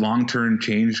change, long-term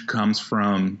change, comes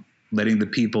from letting the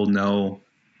people know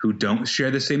who don't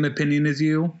share the same opinion as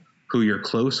you, who you're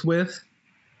close with,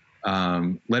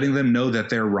 letting them know that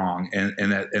they're wrong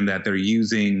and that they're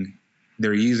using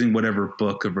whatever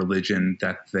book of religion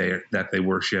that they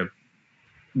worship,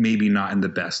 maybe not in the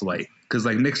best light. Because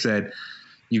like Nick said,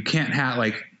 you can't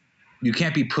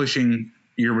be pushing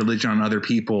your religion on other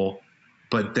people,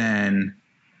 but then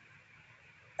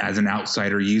as an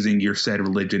outsider using your said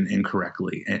religion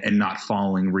incorrectly and not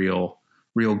following real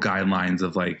guidelines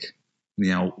of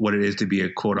what it is to be a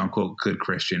quote unquote good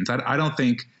Christian. So I don't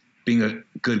think being a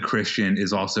good Christian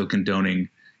is also condoning,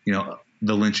 the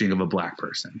lynching of a black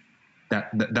person.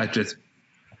 That's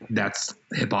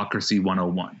hypocrisy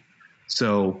 101.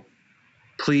 So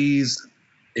please,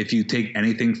 if you take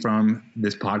anything from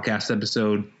this podcast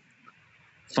episode,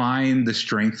 find the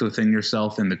strength within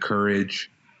yourself and the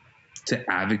courage to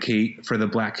advocate for the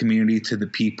black community to the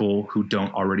people who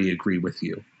don't already agree with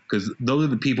you, because those are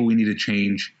the people we need to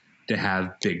change to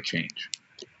have big change.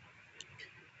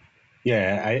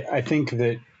 Yeah, I think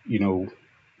that,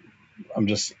 I'm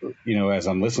just, as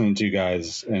I'm listening to you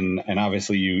guys, and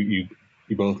obviously you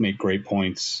both make great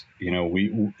points.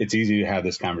 It's easy to have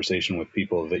this conversation with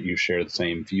people that you share the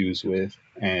same views with.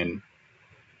 And,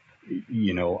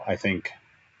 I think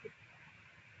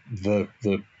the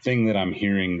thing that I'm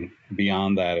hearing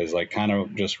beyond that is kind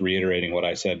of just reiterating what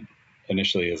I said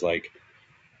initially is Colin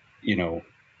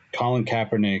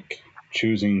Kaepernick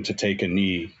choosing to take a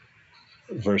knee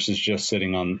versus just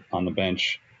sitting on the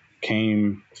bench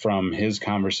came from his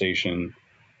conversation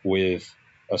with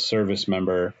a service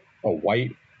member, a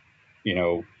white,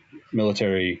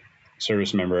 military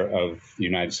service member of the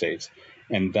United States.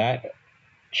 And that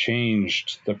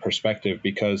changed the perspective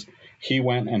because he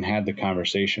went and had the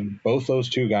conversation. Both those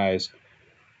two guys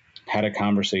had a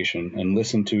conversation and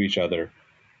listened to each other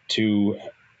to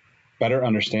better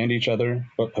understand each other,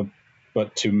 but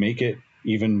but to make it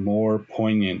even more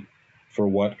poignant for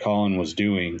what Colin was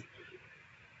doing.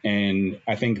 And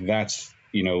I think that's,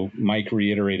 Mike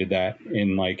reiterated that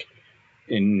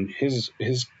in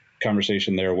his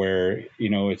conversation there, where,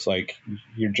 it's like,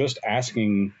 you're just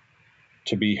asking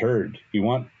to be heard. You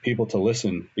want people to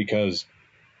listen, because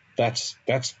that's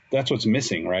what's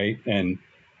missing. Right. And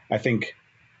I think,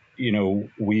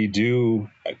 we do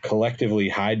collectively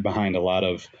hide behind a lot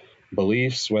of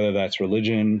beliefs, whether that's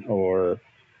religion or,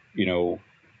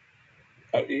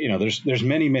 there's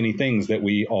many things that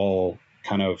we all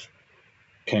kind of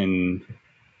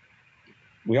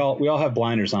we all have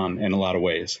blinders on in a lot of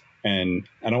ways. And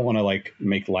I don't want to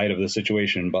make light of the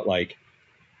situation, but the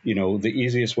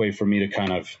easiest way for me to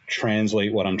kind of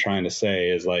translate what I'm trying to say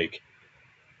is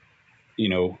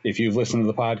if you've listened to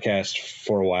the podcast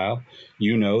for a while,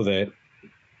 that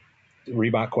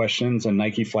Reebok questions and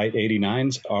Nike Flight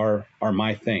 89s are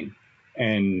my thing.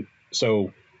 And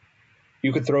so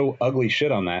you could throw ugly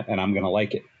shit on that and I'm going to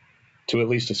like it to at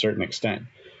least a certain extent.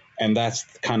 And that's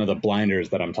kind of the blinders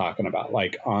that I'm talking about.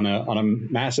 On a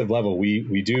massive level,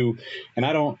 we do. And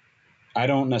I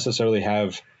don't necessarily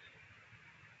have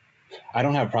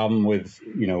a problem with,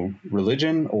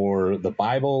 religion or the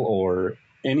Bible or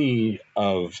any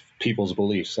of people's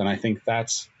beliefs. And I think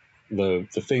that's the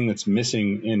thing that's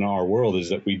missing in our world, is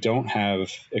that we don't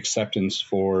have acceptance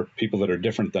for people that are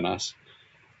different than us.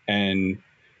 And,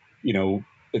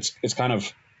 it's kind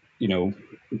of,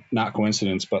 not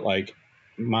coincidence, but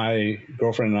my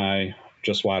girlfriend and I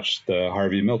just watched the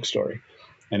Harvey Milk story.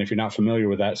 And if you're not familiar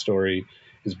with that story,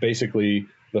 is basically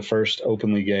the first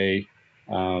openly gay,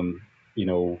 I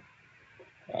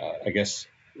guess,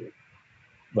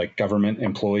 government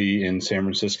employee in San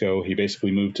Francisco. He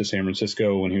basically moved to San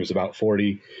Francisco when he was about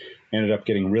 40, ended up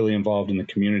getting really involved in the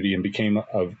community and became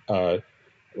a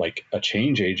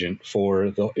change agent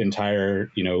for the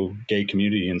entire, gay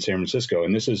community in San Francisco.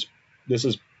 And this is,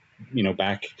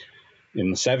 back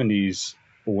in the 70s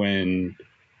when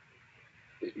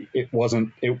it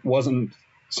wasn't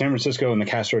San Francisco, and the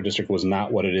Castro district was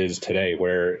not what it is today,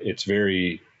 where it's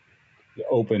very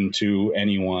open to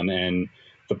anyone. And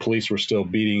the police were still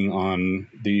beating on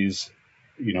these,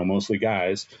 mostly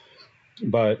guys.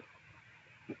 But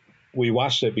we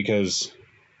watched it because,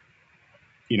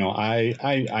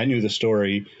 I knew the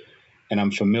story, and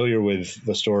I'm familiar with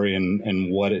the story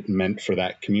and what it meant for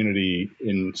that community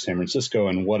in San Francisco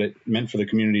and what it meant for the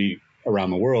community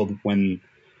around the world when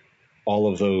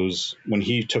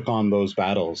he took on those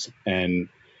battles and,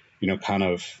 kind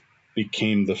of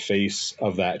became the face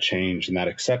of that change and that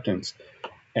acceptance.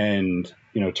 And,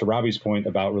 to Robbie's point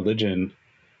about religion,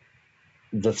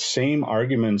 the same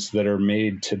arguments that are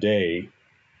made today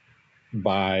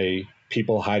by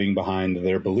people hiding behind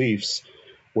their beliefs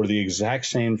were the exact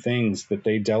same things that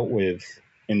they dealt with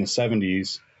in the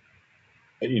 70s,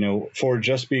 for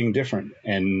just being different.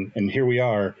 And here we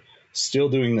are still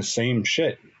doing the same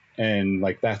shit. And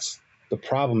that's the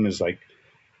problem, is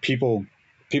people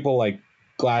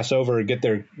glass over, get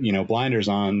their, blinders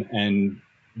on, and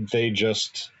they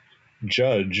just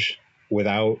judge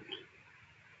without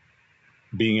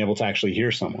being able to actually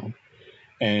hear someone.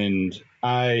 And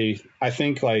I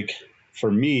think for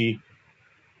me,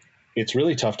 it's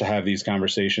really tough to have these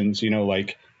conversations.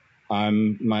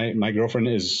 My girlfriend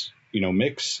is,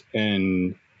 mixed,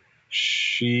 and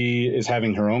she is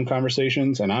having her own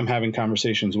conversations, and I'm having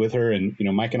conversations with her. And,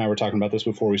 Mike and I were talking about this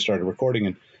before we started recording,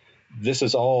 and this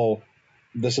is all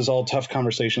tough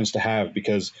conversations to have,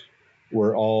 because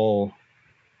we're all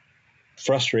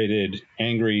frustrated,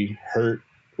 angry, hurt.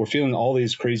 We're feeling all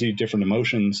these crazy different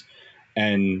emotions.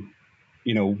 And,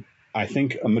 I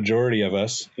think a majority of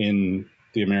us in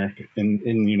the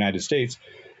United States,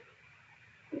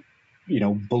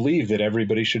 believe that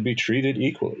everybody should be treated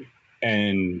equally.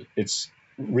 And it's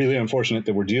really unfortunate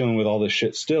that we're dealing with all this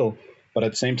shit still. But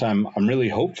at the same time, I'm really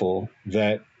hopeful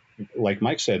that, like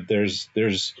Mike said, there's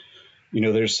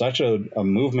such a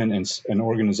movement and an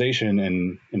organization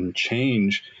and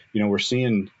change. We're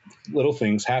seeing little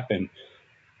things happen,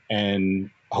 and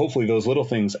hopefully those little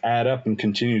things add up and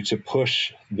continue to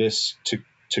push this to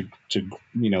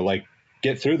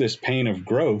get through this pain of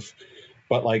growth,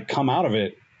 but come out of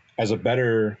it as a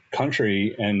better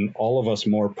country, and all of us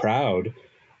more proud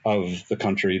of the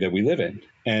country that we live in.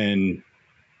 And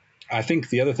I think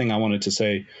the other thing I wanted to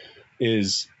say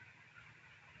is,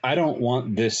 I don't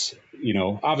want this,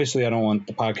 obviously I don't want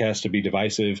the podcast to be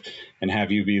divisive and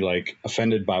have you be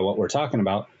offended by what we're talking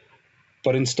about.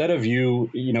 But instead of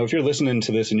you, if you're listening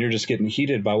to this and you're just getting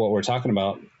heated by what we're talking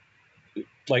about,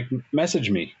 message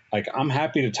me. I'm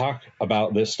happy to talk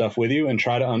about this stuff with you and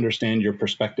try to understand your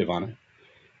perspective on it.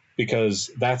 because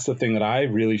that's the thing that I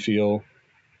really feel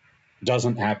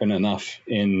doesn't happen enough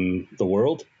in the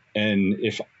world. And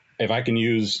if I can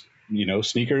use,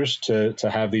 sneakers to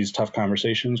have these tough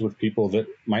conversations with people that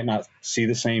might not see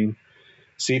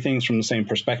things from the same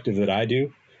perspective that I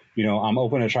do, I'm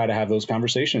open to try to have those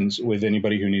conversations with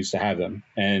anybody who needs to have them.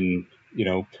 And,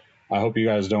 I hope you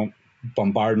guys don't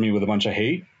bombard me with a bunch of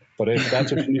hate, but if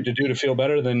that's what you need to do to feel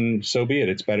better, then so be it.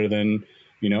 It's better than,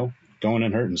 going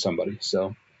and hurting somebody.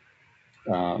 So,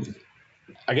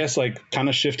 I guess kind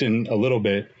of shifting a little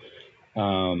bit,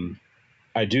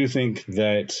 I do think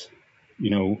that,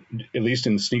 at least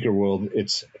in the sneaker world,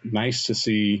 it's nice to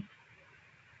see,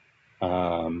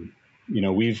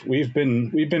 we've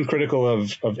been critical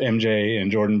of MJ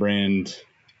and Jordan Brand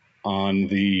on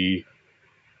the,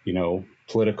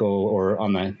 political or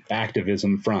on the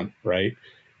activism front, right?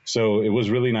 So it was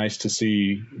really nice to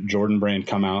see Jordan Brand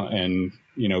come out and,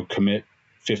 commit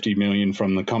 $50 million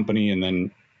from the company, and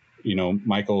then,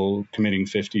 Michael committing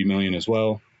 $50 million as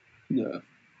well. Yeah.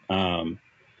 And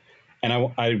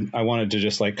I wanted to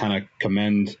just kind of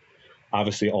commend,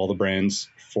 obviously, all the brands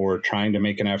for trying to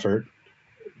make an effort,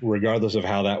 regardless of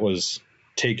how that was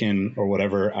taken or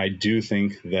whatever. I do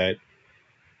think that,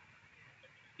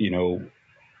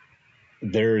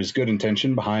 there is good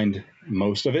intention behind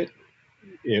most of it.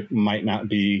 It might not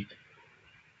be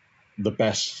the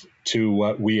best to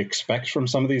what we expect from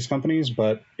some of these companies,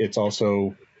 but it's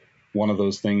also one of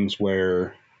those things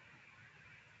where,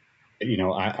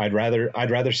 I'd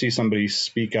rather see somebody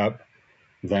speak up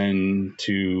than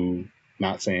to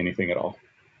not say anything at all.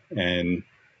 And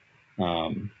I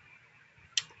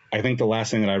think the last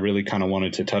thing that I really kind of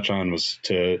wanted to touch on was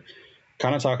to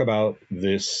kind of talk about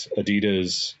this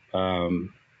Adidas, I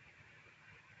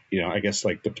guess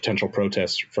the potential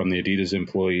protests from the Adidas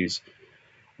employees.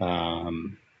 I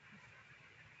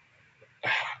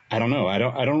don't know. I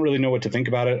don't really know what to think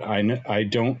about it. I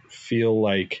don't feel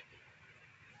like,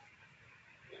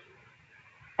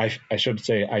 I should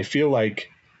say, I feel like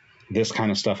this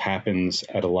kind of stuff happens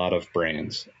at a lot of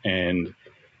brands. And,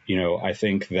 I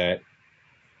think that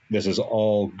this is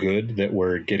all good that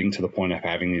we're getting to the point of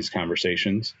having these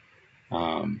conversations.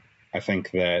 I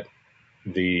think that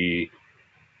the,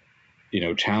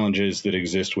 challenges that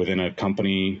exist within a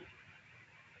company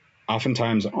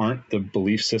oftentimes aren't the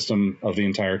belief system of the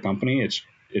entire company. It's,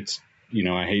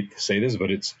 I hate to say this,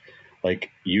 but it's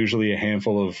usually a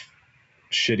handful of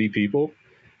shitty people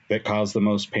that cause the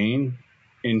most pain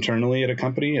internally at a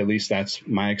company. At least that's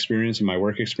my experience and my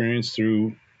work experience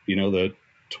through, the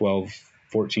 12,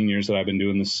 14 years that I've been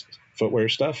doing this footwear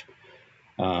stuff.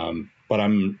 But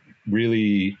I'm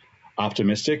really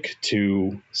optimistic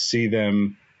to see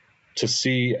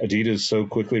Adidas so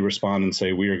quickly respond and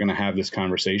say, we are going to have this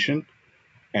conversation.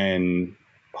 And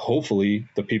hopefully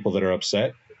the people that are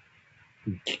upset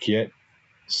get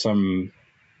some,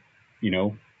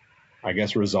 I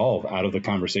guess, resolve out of the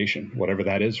conversation, whatever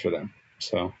that is for them.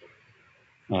 So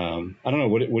I don't know.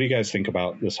 What do you guys think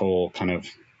about this whole kind of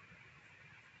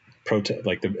protest,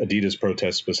 the Adidas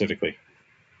protest specifically?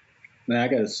 Man, I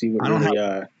got to see what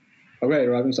really. Okay,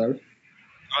 Robin, sorry.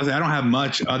 I don't have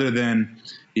much other than,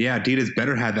 Adidas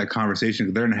better have that conversation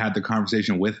because they're going to have the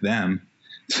conversation with them.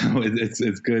 So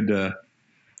it's good to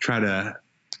try to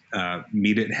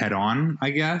meet it head on,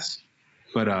 I guess.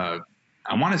 But I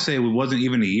want to say it wasn't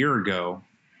even a year ago.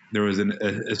 There was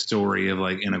a story of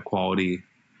inequality,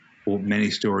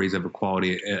 many stories of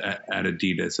equality at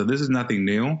Adidas. So this is nothing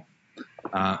new.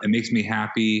 It makes me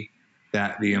happy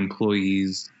that the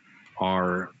employees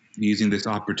are using this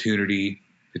opportunity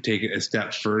to take it a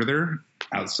step further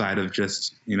outside of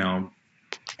just,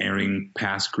 airing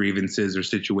past grievances or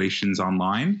situations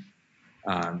online.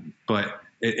 But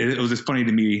it was just funny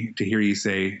to me to hear you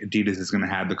say Adidas is going to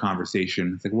have the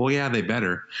conversation. It's well, yeah, they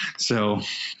better. So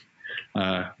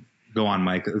go on,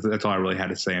 Mike. That's all I really had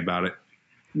to say about it.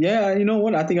 Yeah, you know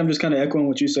what? I think I'm just kind of echoing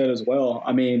what you said as well.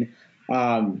 I mean,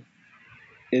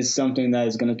 it's something that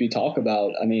is going to be talked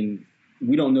about. I mean,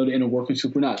 we don't know the inner workings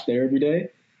because we're not there every day.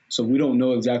 So we don't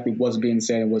know exactly what's being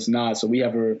said and what's not. So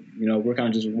we're kind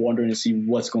of just wondering to see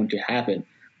what's going to happen.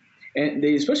 And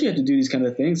they especially have to do these kind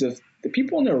of things if the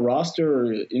people on their roster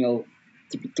are,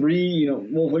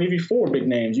 maybe four big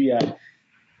names. You got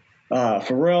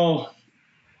Pharrell,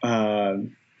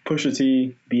 Pusha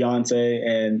T, Beyonce,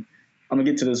 and I'm going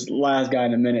to get to this last guy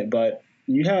in a minute, but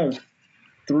you have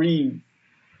three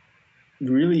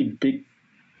really big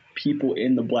people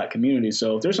in the black community.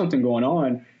 So if there's something going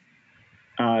on,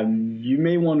 you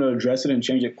may want to address it and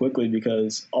change it quickly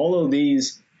because all of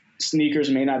these sneakers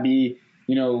may not be,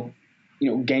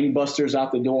 gangbusters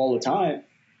out the door all the time.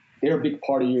 They're a big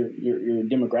part of your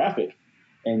demographic.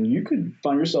 and you could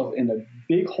find yourself in a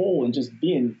big hole and just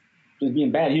being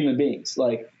bad human beings.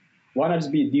 Like, why not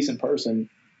just be a decent person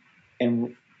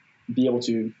and be able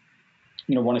to,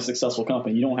 run a successful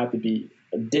company? You don't have to be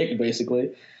a dick,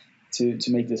 basically, to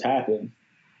make this happen.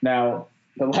 Now,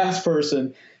 the last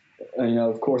person,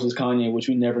 of course, is Kanye, which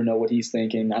we never know what he's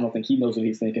thinking. I don't think he knows what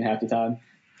he's thinking half the time.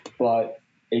 But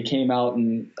it came out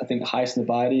in, I think, Highest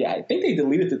Nobody. I think they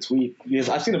deleted the tweet because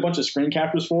I've seen a bunch of screen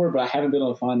captures for it, but I haven't been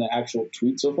able to find the actual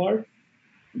tweet so far.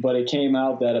 But it came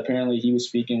out that apparently he was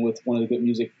speaking with one of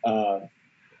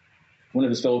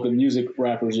his fellow good music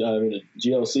rappers,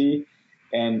 GLC,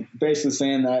 and basically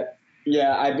saying that,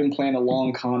 yeah, I've been playing a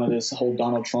long con of this whole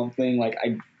Donald Trump thing. Like,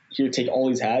 I'm here to take all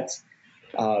these hats.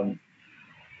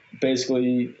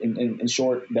 Basically, in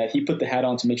short, that he put the hat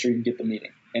on to make sure he can get the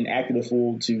meeting and acted a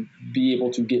fool to be able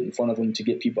to get in front of him to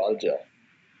get people out of jail.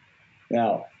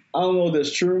 Now, I don't know if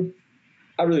that's true.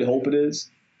 I really hope it is.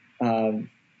 I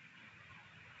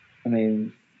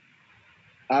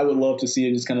would love to see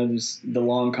it just kind of the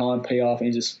long con pay off and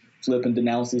he just flip and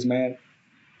denounce this man.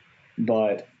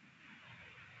 But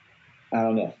I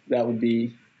don't know. That would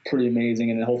be pretty amazing,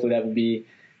 and then hopefully that would be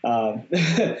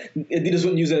Adidas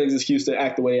wouldn't use that as an excuse to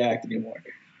act the way they act anymore.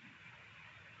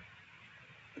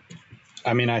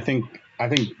 I mean, I think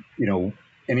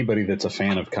anybody that's a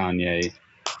fan of Kanye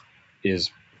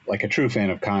is like a true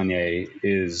fan of Kanye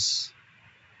is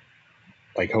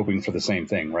like hoping for the same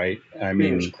thing, right? I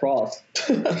mean, crossed.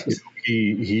 I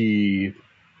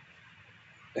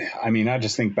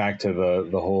just think back to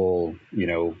the whole,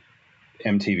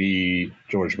 MTV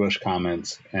George Bush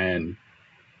comments and,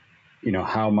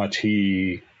 how much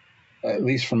he, at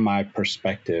least from my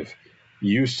perspective,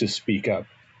 used to speak up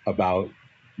about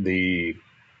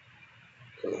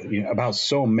about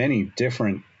so many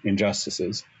different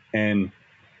injustices. And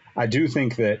I do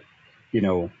think that,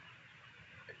 I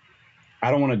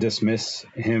don't want to dismiss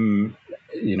him,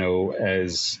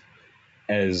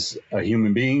 as a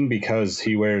human being because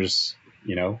he wears,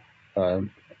 a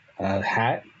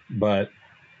hat, but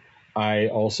I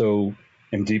also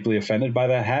am deeply offended by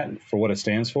that hat for what it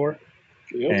stands for.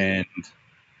 Yep. And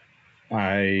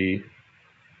I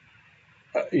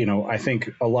think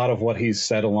a lot of what he's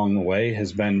said along the way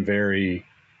has been very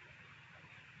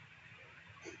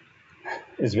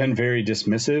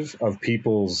dismissive of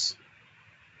people's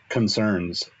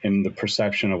concerns and the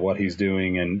perception of what he's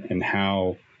doing and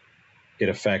how it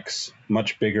affects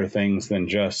much bigger things than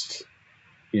just,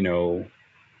 a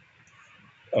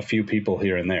few people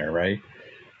here and there. Right.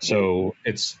 So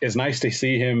it's nice to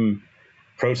see him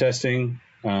protesting.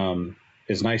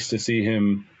 It's nice to see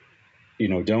him,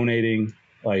 donating.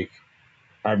 Like,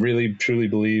 I really, truly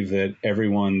believe that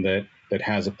everyone that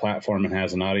has a platform and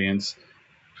has an audience,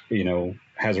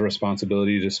 has a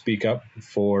responsibility to speak up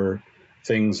for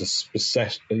things,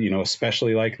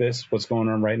 especially like this, what's going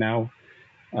on right now.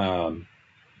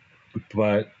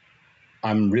 But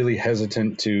I'm really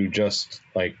hesitant to just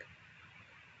like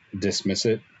dismiss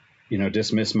it,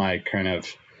 dismiss my kind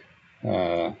of,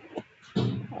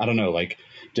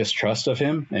 distrust of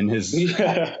him and his,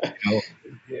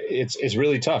 it's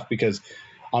really tough because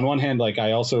on one hand, like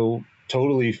I also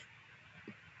totally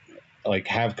like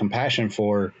have compassion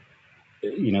for,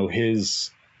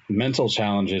 his mental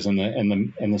challenges and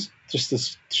the just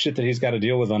this shit that he's got to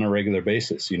deal with on a regular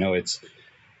basis.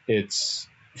 It's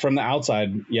from the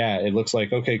outside. Yeah. It looks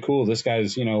like, okay, cool. This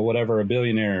guy's, whatever, a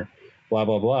billionaire, blah,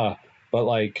 blah, blah. But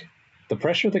like the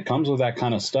pressure that comes with that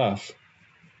kind of stuff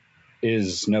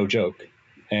is no joke.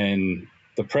 And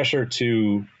the pressure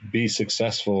to be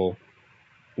successful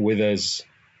with as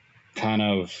kind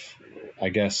of, I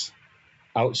guess,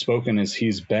 outspoken as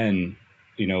he's been,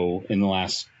 in the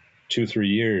last 2-3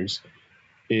 years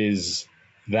is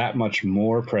that much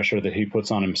more pressure that he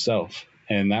puts on himself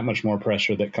and that much more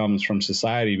pressure that comes from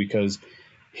society because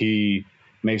he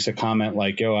makes a comment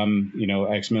like, yo, I'm,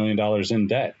 X million dollars in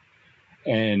debt.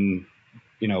 And,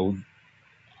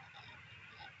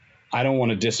 I don't want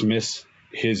to dismiss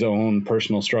his own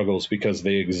personal struggles because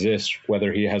they exist,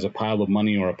 whether he has a pile of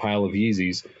money or a pile of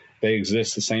Yeezys, they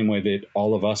exist the same way that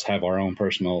all of us have our own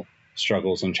personal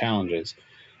struggles and challenges.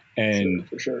 And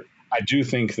for sure. I do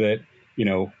think that,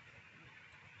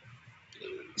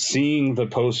 seeing the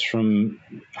posts from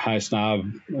High Snob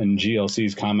and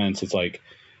GLC's comments, it's like,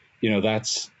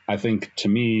 that's, I think, to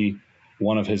me,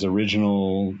 one of his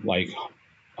original, like,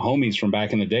 homies from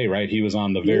back in the day, right? He was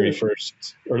on the very first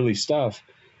early stuff.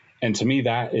 And to me,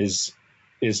 that is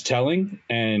telling.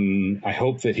 And I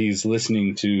hope that he's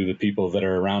listening to the people that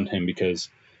are around him because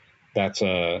that's,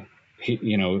 we're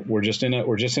just in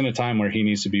a time where he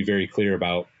needs to be very clear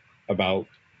about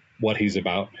what he's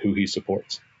about, who he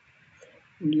supports.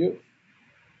 Yep.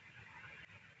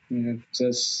 Yeah,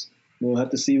 we'll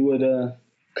have to see what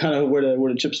kind of where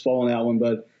the chips fall on that one,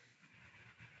 but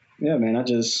yeah, man, I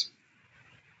don't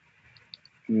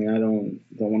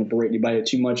want to berate anybody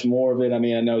too much more of it. I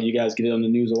mean, I know you guys get it on the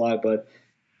news a lot, but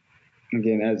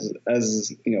again, as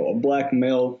a black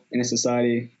male in a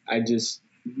society, I just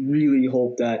really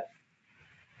hope that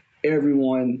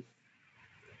everyone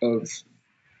of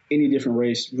any different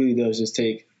race really does just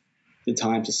take the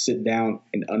time to sit down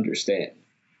and understand.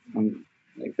 I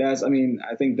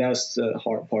think that's the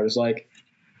hard part. Is like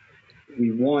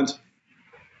we want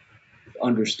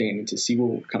understanding to see where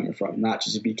we're coming from, not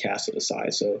just to be casted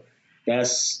aside. So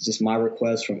that's just my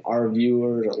request from our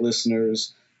viewers, our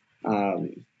listeners. Tell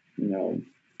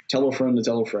a friend to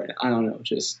tell a friend. I don't know.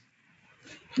 Just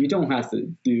you don't have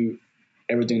to do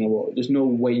everything in the world. There's no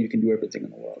way you can do everything in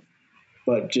the world.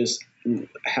 But just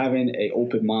having an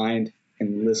open mind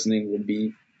and listening would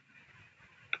be,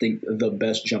 I think, the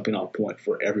best jumping off point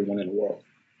for everyone in the world.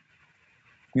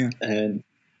 Yeah. And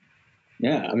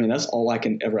yeah, I mean, that's all I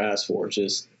can ever ask for.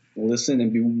 Just listen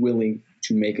and be willing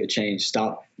to make a change.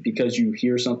 Stop because you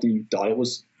hear something you thought it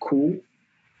was cool.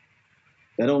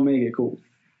 That don't make it cool.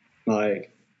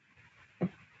 Like,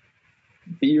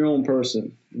 be your own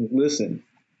person. Listen.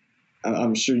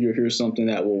 I'm sure you'll hear something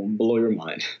that will blow your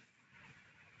mind.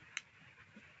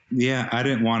 Yeah, I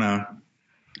didn't want to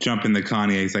jump in the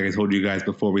Kanye's. Like I told you guys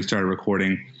before we started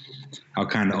recording, I'll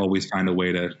kind of always find a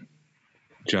way to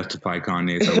justify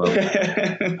Kanye's.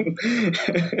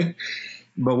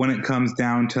 But when it comes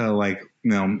down to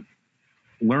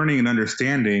learning and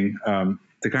understanding,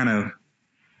 to kind of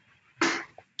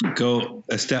go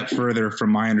a step further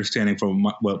from my understanding from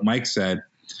what Mike said,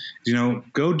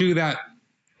 go do that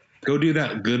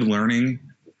good learning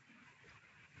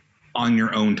on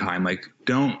your own time. Like,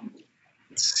 don't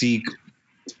seek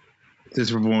this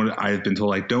from what I've been told.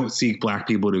 Like, don't seek black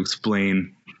people to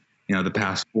explain, the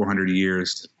past 400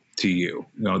 years to you.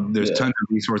 There's tons of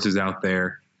resources out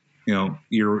there.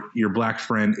 Your black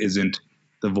friend isn't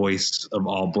the voice of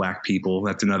all black people.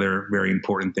 That's another very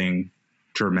important thing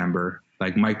to remember.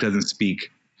 Like, Mike doesn't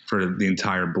speak for the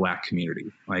entire black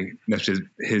community. Like, that's just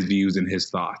his views and his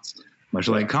thoughts. Much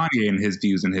like Kanye and his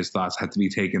views and his thoughts have to be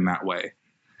taken that way.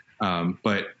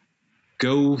 But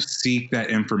go seek that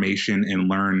information and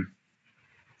learn.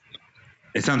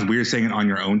 It sounds weird saying it on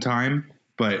your own time,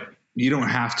 but you don't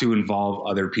have to involve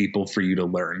other people for you to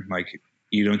learn. Like,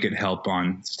 you don't get help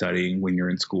on studying when you're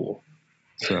in school.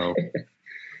 So,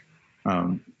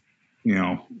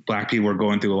 black people are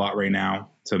going through a lot right now.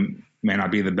 So it may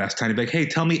not be the best time to be like, hey,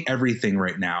 tell me everything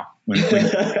right now. When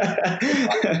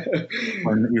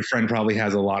your friend probably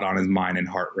has a lot on his mind and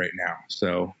heart right now.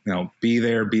 So, be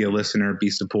there, be a listener, be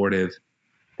supportive.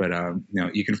 But,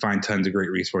 you can find tons of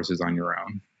great resources on your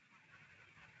own.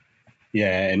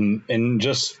 Yeah. And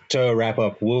just to wrap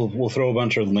up, we'll throw a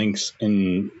bunch of links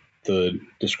in the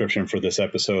description for this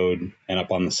episode and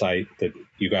up on the site that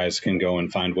you guys can go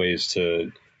and find ways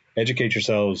to educate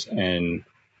yourselves and,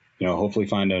 hopefully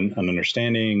find an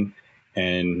understanding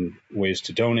and ways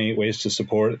to donate, ways to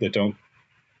support that don't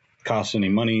cost any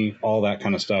money, all that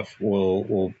kind of stuff.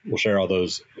 We'll share all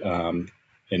those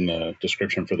in the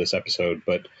description for this episode.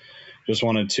 But just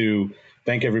wanted to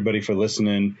thank everybody for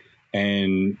listening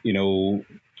and,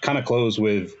 kind of close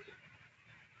with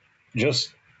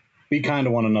just be kind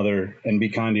to one another and be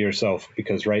kind to yourself,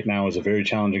 because right now is a very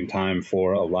challenging time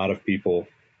for a lot of people,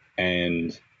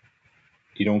 and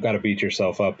you don't got to beat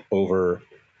yourself up over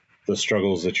the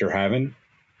struggles that you're having.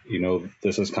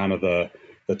 This is kind of the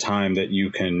time that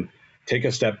you can take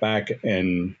a step back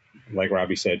and, like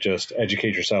Robbie said, just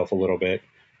educate yourself a little bit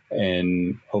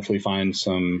and hopefully find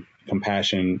some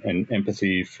compassion and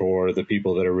empathy for the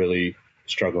people that are really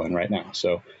struggling right now.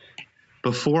 So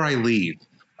before I leave,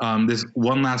 this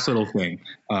one last little thing.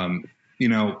 A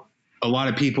lot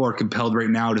of people are compelled right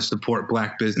now to support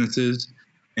black businesses.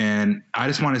 And I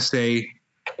just want to say,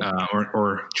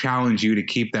 or challenge you to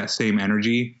keep that same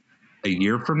energy a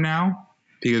year from now,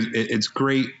 because it's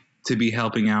great to be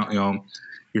helping out,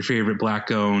 your favorite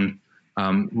black owned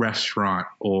restaurant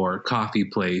or coffee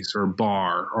place or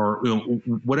bar or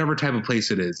whatever type of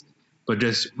place it is. But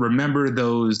just remember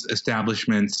those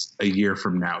establishments a year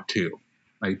from now too.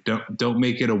 Like, don't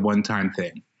make it a one-time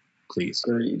thing, please.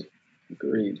 Agreed.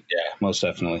 Yeah, most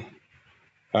definitely.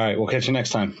 All right, we'll catch you next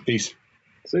time. Peace.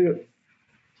 See you.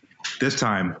 This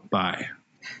time, bye.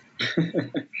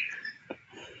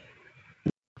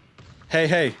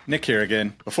 Hey, Nick here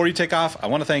again. Before you take off, I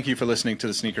want to thank you for listening to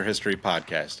the Sneaker History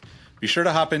Podcast. Be sure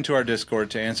to hop into our Discord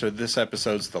to answer this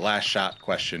episode's The Last Shot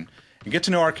question and get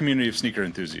to know our community of sneaker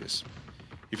enthusiasts.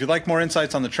 If you'd like more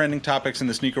insights on the trending topics in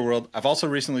the sneaker world, I've also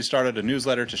recently started a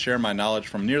newsletter to share my knowledge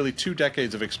from nearly 2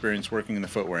 decades of experience working in the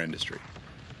footwear industry.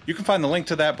 You can find the link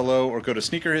to that below or go to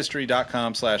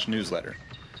sneakerhistory.com/newsletter.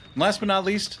 And last but not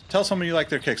least, tell someone you like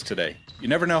their kicks today. You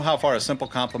never know how far a simple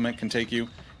compliment can take you,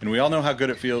 and we all know how good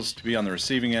it feels to be on the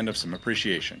receiving end of some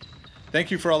appreciation.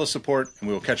 Thank you for all the support, and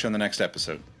we will catch you on the next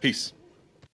episode. Peace.